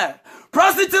not go there.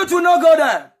 Prostitute will not go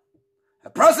there. A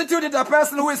prostitute is a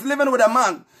person who is living with a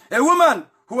man. A woman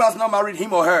who has not married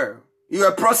him or her. You're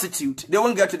a prostitute. They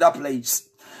won't get to that place.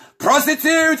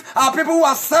 Prostitutes are people who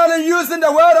are selling, using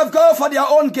the word of God for their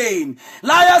own gain.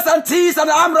 Liars and thieves and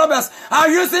armed robbers are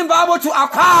using Bible to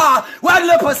acquire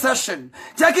worldly possession,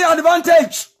 taking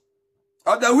advantage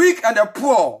of the weak and the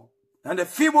poor and the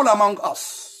feeble among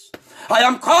us. I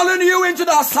am calling you into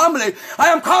the assembly. I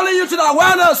am calling you to the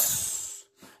awareness.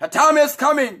 The time is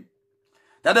coming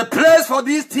that the place for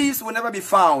these thieves will never be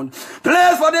found.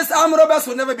 Place for these armed robbers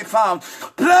will never be found.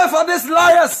 Place for these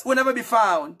liars will never be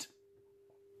found.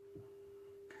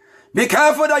 Be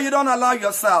careful that you don't allow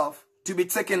yourself to be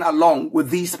taken along with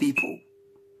these people.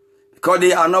 Because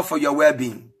they are not for your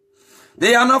well-being.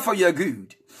 They are not for your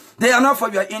good. They are not for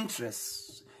your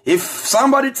interests. If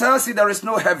somebody tells you there is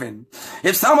no heaven,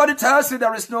 if somebody tells you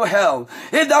there is no hell,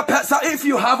 if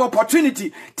you have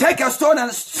opportunity, take a stone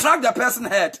and strike the person's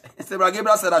head. Brother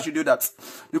Gabriel said I should do that.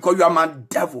 Because you are my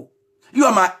devil. You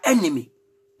are my enemy.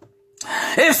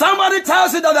 If somebody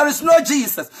tells you that there is no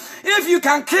Jesus, if you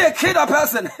can kill the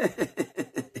person,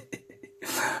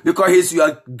 because he's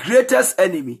your greatest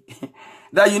enemy,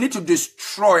 that you need to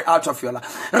destroy out of your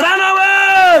life. Run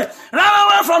away! Run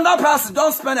away from that person.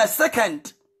 Don't spend a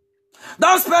second.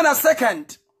 Don't spend a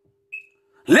second.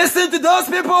 Listen to those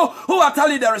people who are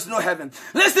telling you there is no heaven.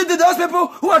 Listen to those people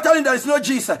who are telling you there is no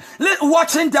Jesus.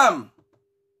 Watching them.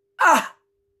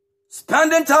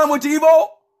 Spending time with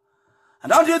evil.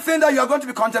 And don't you think that you are going to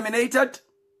be contaminated?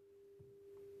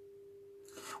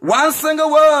 One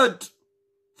single word,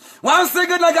 one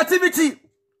single negativity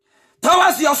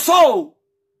towards your soul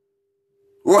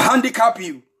will handicap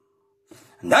you.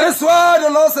 And that is why the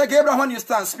Lord said, Gabriel, when you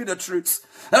stand, speak the truth.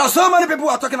 There are so many people who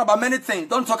are talking about many things.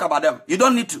 Don't talk about them. You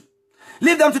don't need to.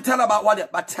 Leave them to tell about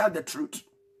what but tell the truth.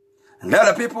 And there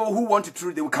are people who want the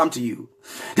truth, they will come to you.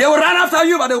 They will run after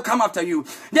you, but they will come after you.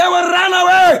 They will run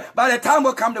away. By the time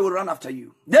will come, they will run after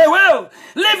you. They will.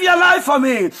 Live your life for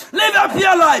me. Live a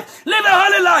pure life. Live a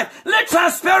holy life. Live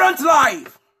transparent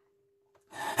life.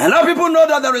 And let people know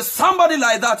that there is somebody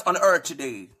like that on earth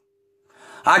today.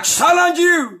 I challenge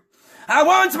you. I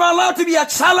want my life to be a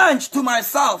challenge to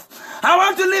myself. I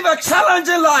want to live a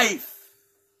challenging life.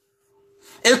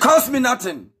 It costs me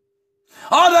nothing.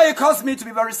 Although it costs me to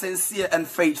be very sincere and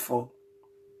faithful.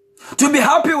 To be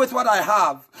happy with what I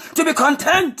have. To be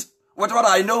content with what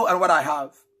I know and what I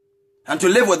have. And to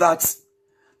live with that.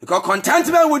 Because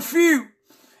contentment with few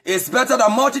is better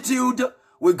than multitude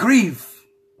with grief.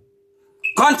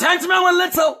 Contentment with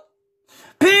little.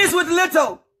 Peace with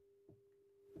little.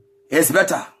 Is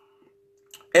better.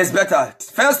 It's better.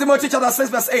 1 Timothy chapter 6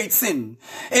 verse 18.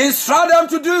 Instruct them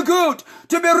to do good,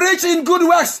 to be rich in good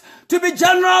works, to be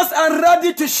generous and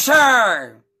ready to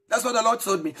share. That's what the Lord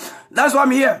told me. That's why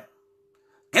I'm here.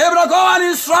 Gabriel, go and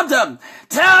instruct them.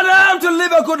 Tell them to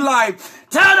live a good life.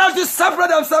 Tell them to separate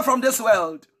themselves from this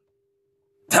world.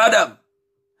 Tell them.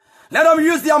 Let them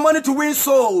use their money to win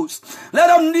souls. Let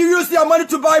them use their money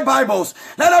to buy Bibles.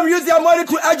 Let them use their money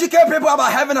to educate people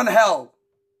about heaven and hell.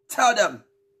 Tell them.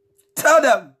 Tell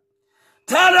them.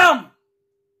 Tell them.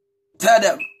 Tell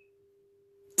them.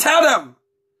 Tell them.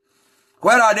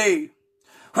 Where are they?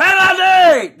 Where are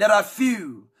they? There are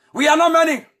few. We are not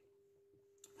many.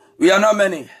 We are not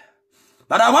many.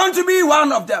 But I want to be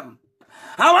one of them.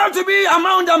 I want to be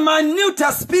among the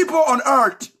minutest people on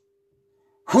earth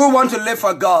who want to live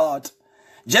for God.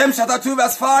 James chapter 2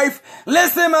 verse 5.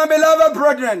 Listen, my beloved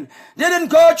brethren. Didn't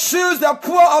God choose the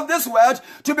poor of this world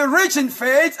to be rich in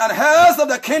faith and heirs of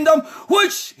the kingdom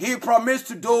which he promised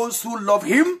to those who love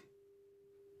him?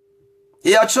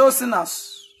 He has chosen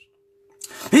us.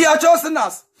 He has chosen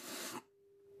us.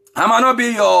 I might not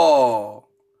be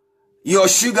your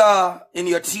sugar in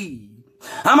your tea.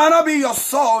 I might not be your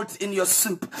salt in your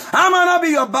soup. I might not be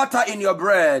your butter in your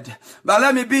bread. But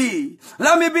let me be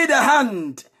the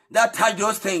hand that touch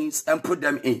those things and put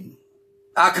them in.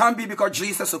 I can't be because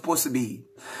Jesus is supposed to be.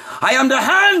 I am the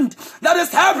hand that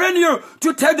is helping you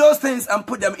to take those things and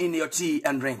put them in your tea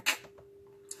and drink.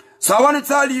 So I want to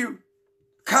tell you,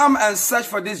 come and search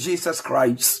for this Jesus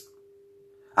Christ.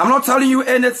 I'm not telling you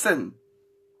anything.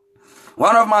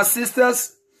 One of my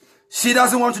sisters, she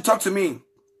doesn't want to talk to me.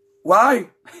 Why?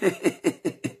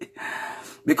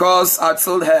 Because I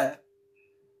told her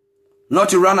not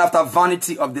to run after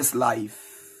vanity of this life.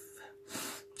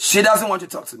 She doesn't want to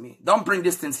talk to me. Don't bring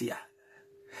these things here.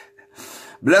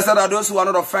 Blessed are those who are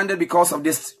not offended because of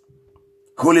this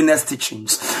holiness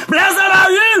teachings. Blessed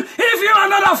are you if you are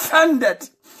not offended.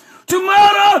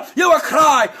 Tomorrow you will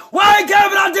cry, why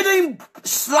Gabriel didn't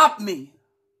slap me?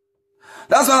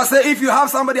 That's why I say, if you have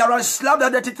somebody around, slap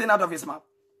that dirty thing out of his mouth.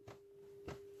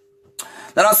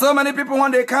 There are so many people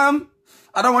when they come,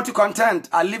 I don't want to contend.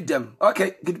 I leave them.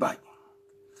 Okay, goodbye.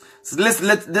 So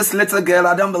this little girl,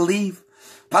 I don't believe.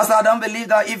 Pastor, I don't believe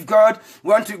that if God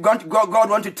want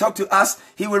to talk to us,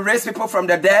 he will raise people from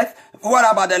the dead. What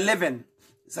about the living?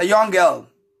 It's a young girl.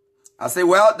 I say,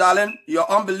 well, darling, your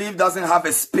unbelief doesn't have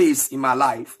a space in my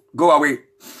life. Go away.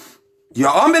 Your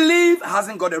unbelief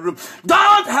hasn't got a room.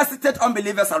 Don't hesitate,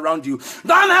 unbelievers around you.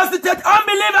 Don't hesitate,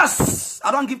 unbelievers.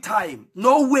 I don't give time.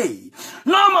 No way.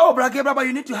 No more, brother, but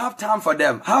you need to have time for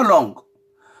them. How long?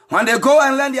 When they go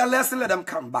and learn their lesson, let them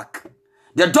come back.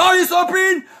 The door is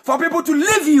open for people to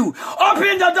leave you.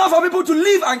 Open the door for people to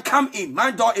leave and come in.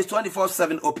 My door is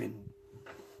 24/7 open.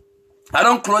 I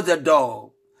don't close the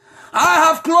door. I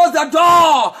have closed the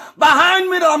door behind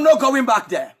me that I'm not going back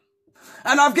there.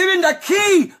 And I've given the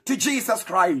key to Jesus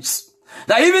Christ.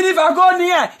 That even if I go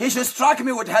near, he should strike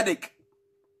me with headache.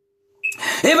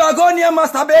 If I go near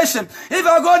masturbation, if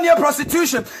I go near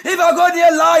prostitution, if I go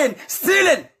near lying,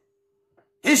 stealing,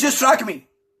 he should strike me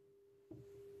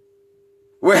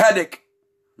with headache.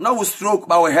 Not with stroke,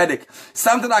 but with headache.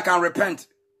 Something I can repent.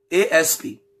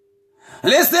 ASP.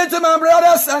 Listen to my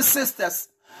brothers and sisters.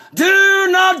 Do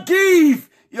not give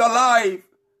your life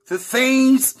to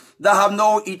things that have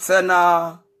no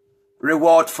eternal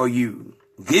reward for you.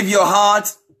 Give your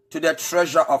heart to the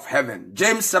treasure of heaven.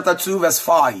 James chapter 2 verse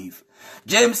 5.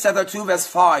 James chapter 2 verse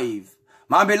 5.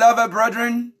 My beloved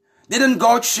brethren, didn't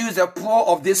God choose the poor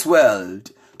of this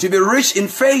world to be rich in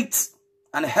faith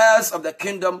and heirs of the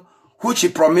kingdom which he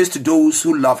promised to those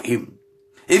who love him?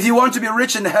 If you want to be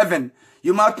rich in heaven,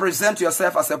 you must present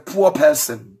yourself as a poor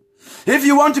person. If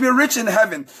you want to be rich in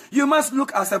heaven, you must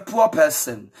look as a poor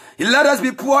person. Let us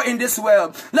be poor in this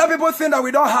world. Let people think that we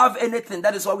don't have anything.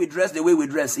 That is why we dress the way we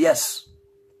dress. Yes.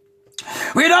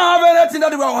 We don't have anything.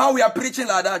 That is how we are preaching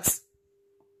like that.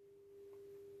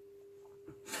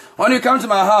 When you come to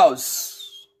my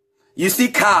house, you see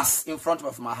cars in front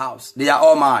of my house. They are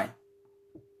all mine.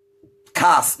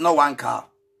 Cars, not one car.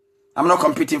 I'm not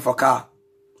competing for car.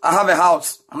 I have a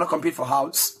house. I'm not competing for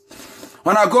house.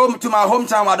 When I go to my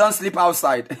hometown, I don't sleep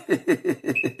outside.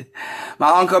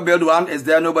 My uncle built one. Is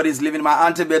there? Nobody's living. My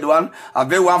auntie built one. I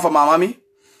built one for my mommy.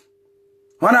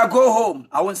 When I go home,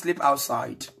 I won't sleep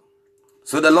outside.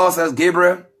 So the Lord says,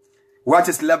 Gabriel, what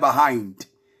is left behind?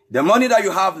 The money that you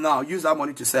have now, use that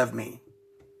money to serve me.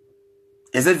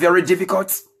 Is it very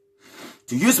difficult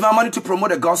to use my money to promote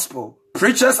the gospel?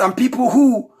 Preachers and people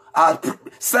who are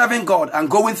serving God and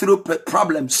going through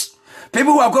problems.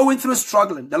 People who are going through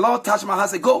struggling. The Lord touched my heart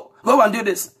and said, go and do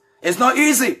this. It's not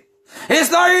easy.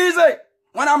 It's not easy.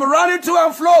 When I'm running to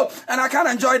and fro and I can't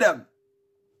enjoy them.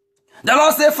 The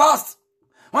Lord said fast.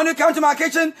 When you come to my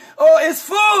kitchen, oh, it's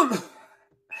full.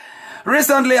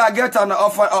 Recently, I get an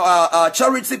offer,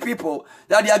 charity people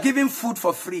that they are giving food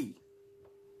for free.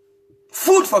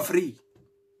 Food for free.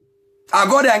 I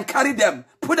go there and carry them,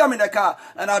 put them in the car,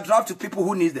 and I drive to people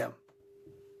who need them.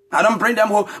 I don't bring them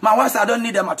home. My wife said, I don't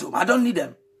need them at home. I don't need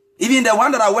them. Even the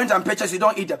one that I went and purchased, you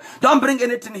don't eat them. Don't bring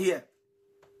anything here.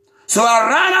 So I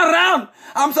ran around.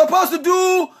 I'm supposed to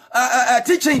do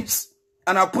teachings.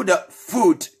 And I put the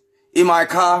food in my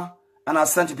car and I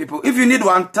sent to people. If you need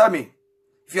one, tell me.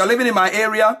 If you're living in my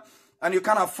area and you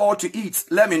can't afford to eat,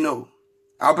 let me know.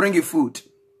 I'll bring you food.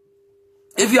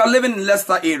 If you are living in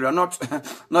Leicester area,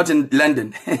 not in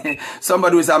London.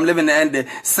 Somebody who says, I'm living in London,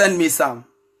 send me some.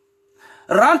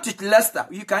 Run to Leicester.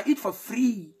 You can eat for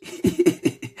free.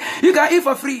 You can eat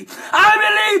for free.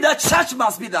 I believe the church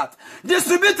must be that.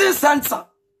 Distributing center.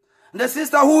 The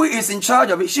sister who is in charge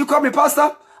of it, she called me,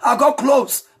 Pastor, I got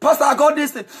clothes. Pastor, I got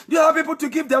this thing. Do you have people to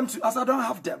give them to? I said, I don't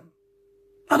have them.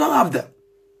 I don't have them.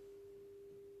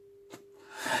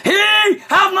 He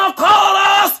have not called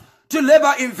us to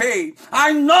labor in vain.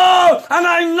 I know, and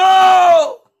I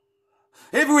know,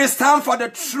 if we stand for the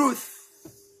truth,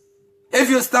 if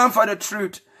you stand for the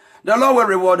truth, the Lord will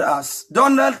reward us.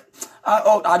 Don't let,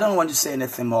 I don't want to say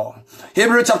anything more.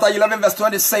 Hebrews chapter 11 verse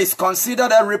 20 says, consider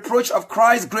the reproach of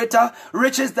Christ greater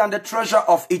riches than the treasure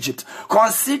of Egypt.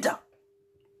 Consider.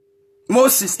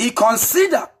 Moses, he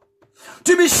considered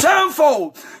to be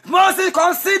shameful. Moses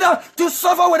considered to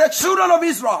suffer with the children of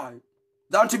Israel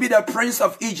than to be the prince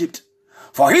of Egypt.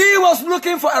 For he was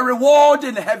looking for a reward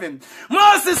in heaven.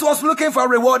 Moses was looking for a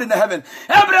reward in heaven.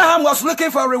 Abraham was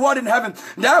looking for a reward in heaven.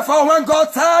 Therefore, when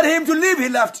God told him to leave, he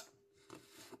left.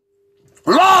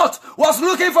 Lot was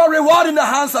looking for a reward in the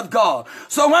hands of God.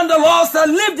 So when the Lord said,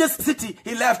 leave this city,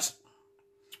 he left.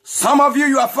 Some of you,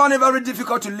 you have found it very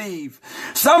difficult to leave.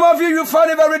 Some of you, you found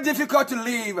it very difficult to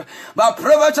leave. But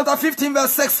Proverbs chapter 15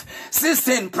 verse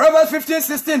 16. Proverbs 15,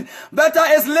 16. Better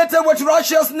is little with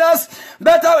righteousness.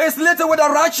 Better is little with the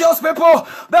righteous people.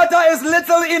 Better is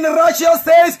little in righteous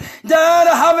days than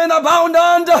having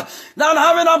abundant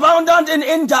in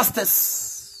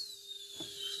injustice.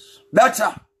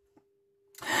 Better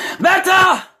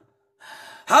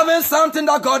having something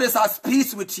that God is at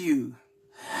peace with you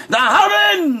than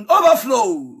having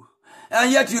overflow,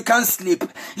 and yet you can't sleep,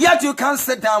 yet you can't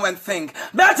sit down and think.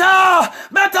 Better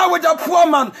with a poor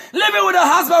man, living with a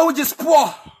husband who is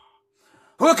poor,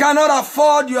 who cannot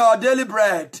afford your daily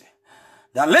bread,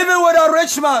 than living with a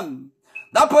rich man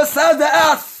that possesses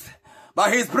the earth,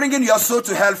 but he's bringing your soul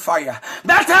to hellfire.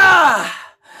 Better,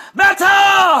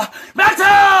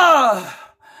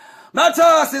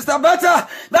 sister, better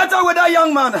with that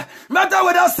young man, better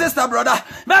with that sister, brother,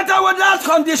 better with that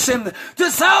condition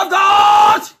to serve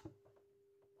God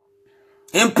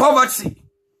in poverty,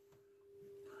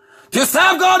 to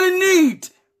serve God in need,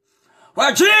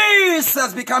 where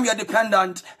Jesus become your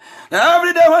dependent. Now,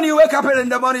 every day when you wake up in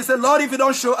the morning, you say, Lord, if you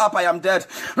don't show up, I am dead.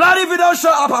 Lord, if you don't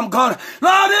show up, I'm gone.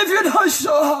 Lord, if you don't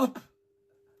show up,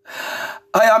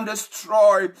 I am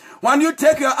destroyed. When you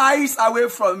take your eyes away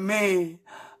from me,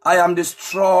 I am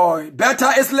destroyed. Better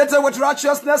is little with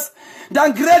righteousness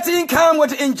than great income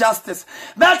with injustice.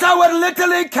 Better with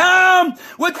little income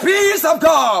with peace of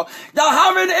God than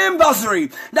having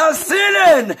embezzlement, than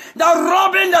stealing, than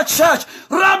robbing the church,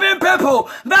 robbing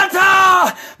people.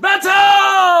 Better.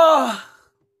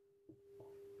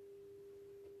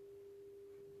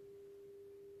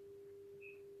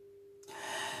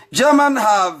 German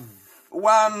have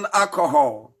one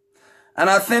alcohol. And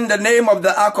I think the name of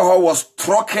the alcohol was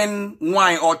Trocken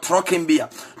wine or Trocken beer.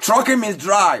 Trocken means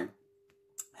dry.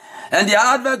 And the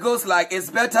advert goes like, it's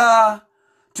better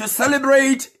to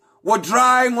celebrate with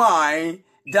dry wine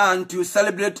than to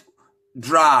celebrate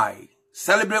dry.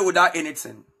 Celebrate without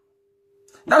anything.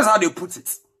 That is how they put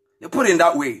it. They put it in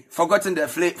that way. Forgotten the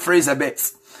phrase a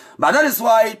bit. But that is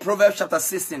why Proverbs chapter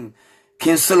 16,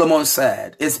 King Solomon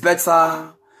said, it's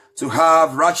better to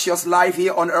have righteous life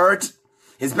here on earth.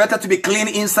 It's better to be clean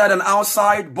inside and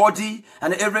outside, body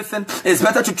and everything. It's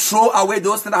better to throw away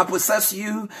those things that possess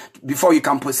you before you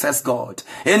can possess God.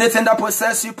 Anything that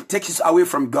possesses you takes you away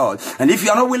from God. And if you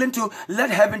are not willing to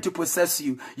let heaven to possess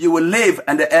you, you will live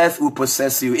and the earth will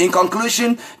possess you. In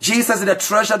conclusion, Jesus is the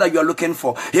treasure that you are looking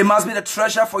for. He must be the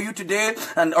treasure for you today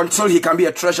and until he can be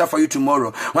a treasure for you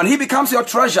tomorrow. When he becomes your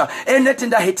treasure,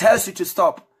 anything that he tells you to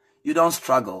stop, you don't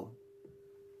struggle.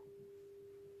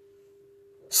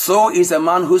 So is a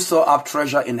man who saw up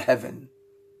treasure in heaven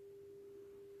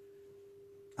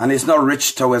and is not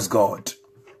rich towards God.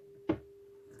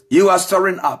 You are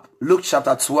storing up. Luke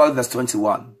chapter 12 verse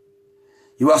 21.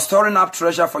 You are storing up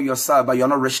treasure for yourself, but you're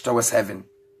not rich towards heaven.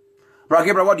 Brother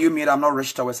Gabriel, what do you mean I'm not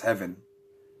rich towards heaven?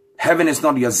 Heaven is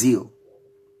not your zeal.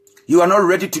 You are not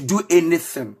ready to do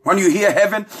anything. When you hear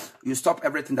heaven, you stop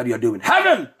everything that you're doing.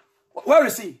 Heaven! Where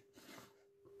is he?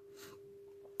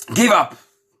 Give up.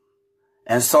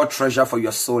 And store treasure for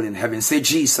your soul in heaven. Say,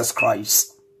 Jesus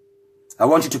Christ, I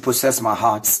want you to possess my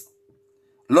heart.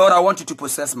 Lord, I want you to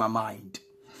possess my mind.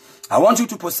 I want you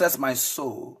to possess my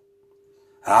soul.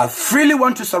 I freely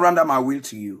want to surrender my will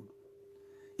to you.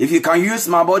 If you can use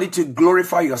my body to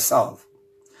glorify yourself.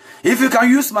 If you can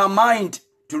use my mind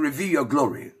to reveal your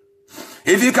glory.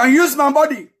 If you can use my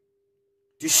body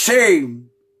to shame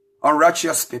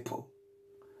unrighteous people.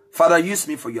 Father, use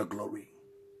me for your glory.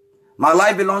 My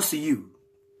life belongs to you.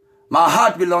 My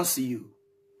heart belongs to you.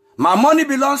 My money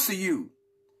belongs to you.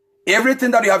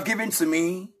 Everything that you have given to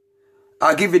me,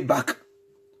 I give it back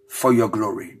for your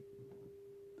glory.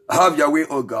 Have your way,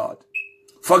 O God.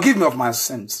 Forgive me of my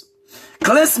sins.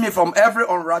 Cleanse me from every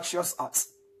unrighteous act.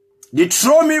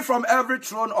 Dethrone me from every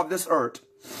throne of this earth.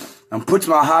 And put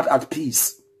my heart at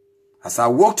peace as I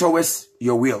walk towards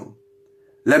your will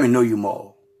Let me know you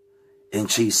more. In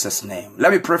Jesus' name.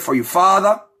 Let me pray for you.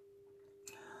 Father,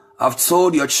 I've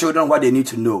told your children what they need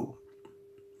to know.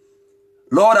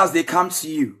 Lord, as they come to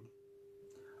you,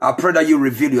 I pray that you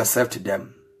reveal yourself to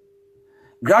them.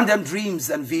 Grant them dreams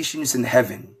and visions in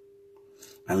heaven.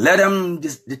 And let them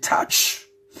detach.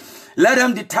 Let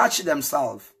them detach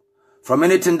themselves from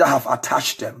anything that have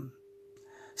attached them.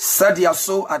 Set their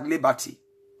soul at liberty.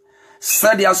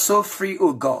 Set their soul free,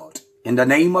 O God, in the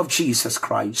name of Jesus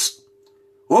Christ.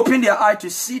 Open their eye to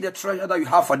see the treasure that you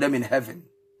have for them in heaven.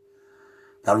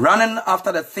 That running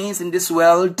after the things in this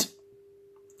world,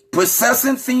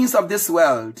 possessing things of this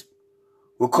world,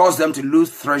 will cause them to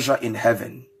lose treasure in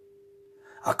heaven.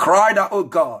 I cry that, oh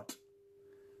God,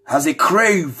 as they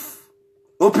crave,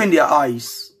 open their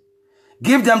eyes,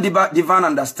 give them divine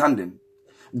understanding,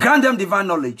 grant them divine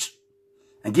knowledge,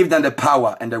 and give them the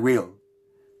power and the will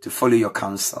to follow your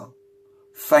counsel.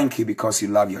 Thank you because you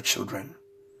love your children.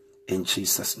 In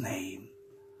Jesus' name,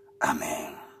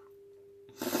 amen.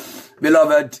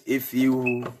 Beloved, if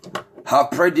you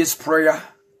have prayed this prayer,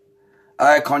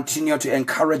 I continue to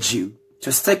encourage you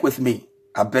to stick with me.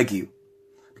 I beg you.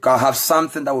 Because I have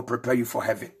something that will prepare you for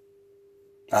heaven.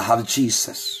 I have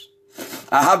Jesus.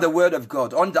 I have the word of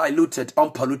God, undiluted,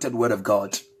 unpolluted word of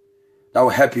God that will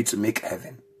help you to make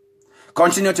heaven.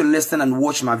 Continue to listen and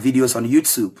watch my videos on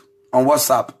YouTube, on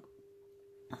WhatsApp.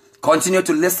 Continue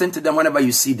to listen to them whenever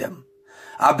you see them.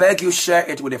 I beg you, share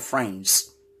it with your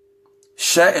friends.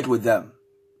 Share it with them.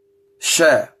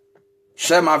 Share.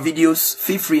 Share my videos.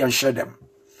 Feel free and share them.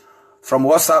 From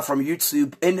WhatsApp, from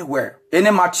YouTube, anywhere.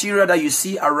 Any material that you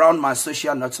see around my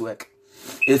social network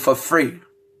is for free.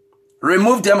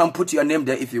 Remove them and put your name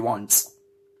there if you want.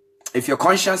 If your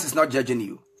conscience is not judging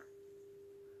you.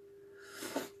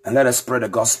 And let us spread the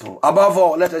gospel. Above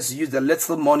all, let us use the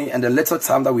little money and the little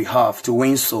time that we have to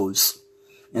win souls,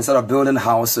 instead of building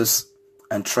houses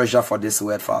and treasure for this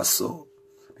world for our soul.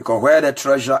 Because where the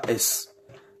treasure is,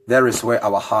 there is where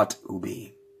our heart will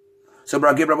be. So,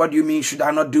 Brother Gabriel, what do you mean? Should I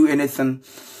not do anything?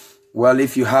 Well,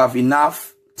 if you have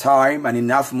enough time and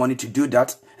enough money to do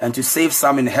that and to save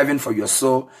some in heaven for your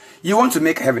soul, you want to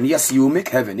make heaven. Yes, you will make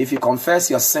heaven. If you confess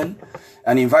your sin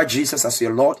and invite Jesus as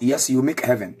your Lord, yes, you will make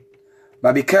heaven.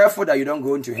 But be careful that you don't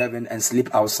go into heaven and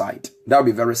sleep outside. That would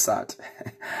be very sad.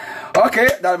 Okay,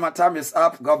 that my time is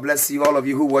up. God bless you, all of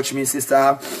you who watch me. Sister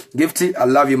Gifty, I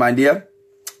love you, my dear.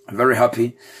 I'm very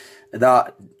happy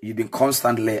that you've been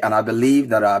constantly, and I believe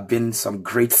that there have been some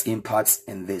great impacts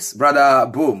in this. Brother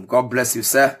Boom, God bless you,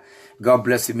 sir. God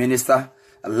bless you, minister.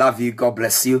 I love you. God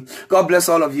bless you. God bless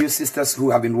all of you sisters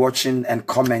who have been watching and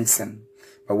commenting.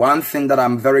 But one thing that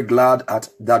I'm very glad at,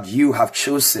 that you have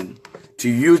chosen to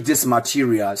use these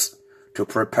materials to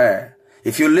prepare.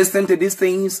 If you listen to these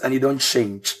things and you don't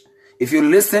change, if you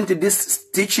listen to these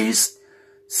teachings,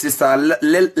 Sister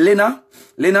Lena,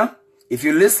 if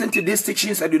you listen to these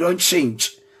teachings and you don't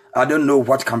change, I don't know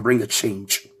what can bring a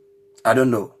change. I don't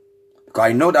know. Because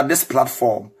I know that this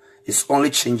platform is only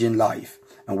changing life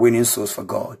and winning souls for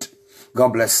God. God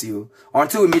bless you.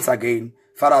 Until we meet again,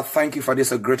 Father, thank you for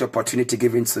this great opportunity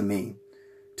given to me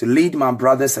to lead my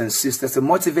brothers and sisters, to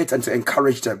motivate and to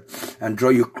encourage them and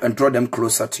draw them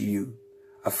closer to you.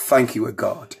 I thank you,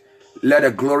 God. Let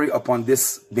the glory upon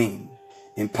this being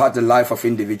impart the life of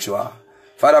individual.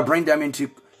 Father, bring them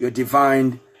into your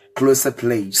divine closer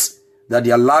place, that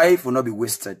their life will not be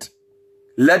wasted.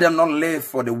 Let them not live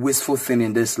for the wasteful thing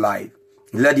in this life.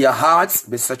 Let their hearts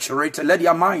be saturated. Let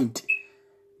their mind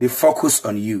be focused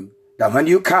on you, that when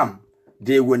you come,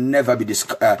 they will never be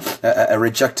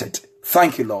rejected.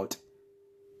 Thank you, Lord.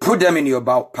 Put them in your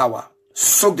power.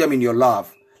 Soak them in your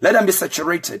love. Let them be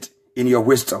saturated in your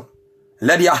wisdom.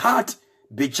 Let their heart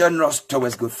be generous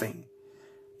towards good things.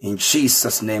 In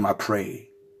Jesus' name I pray.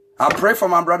 I pray for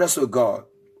my brothers, oh God.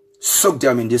 Soak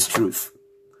them in this truth.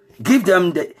 Give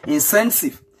them the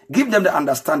incentive. Give them the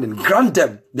understanding. Grant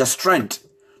them the strength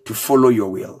to follow your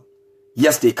will.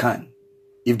 Yes, they can,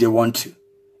 if they want to.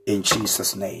 In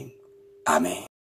Jesus' name. Amen.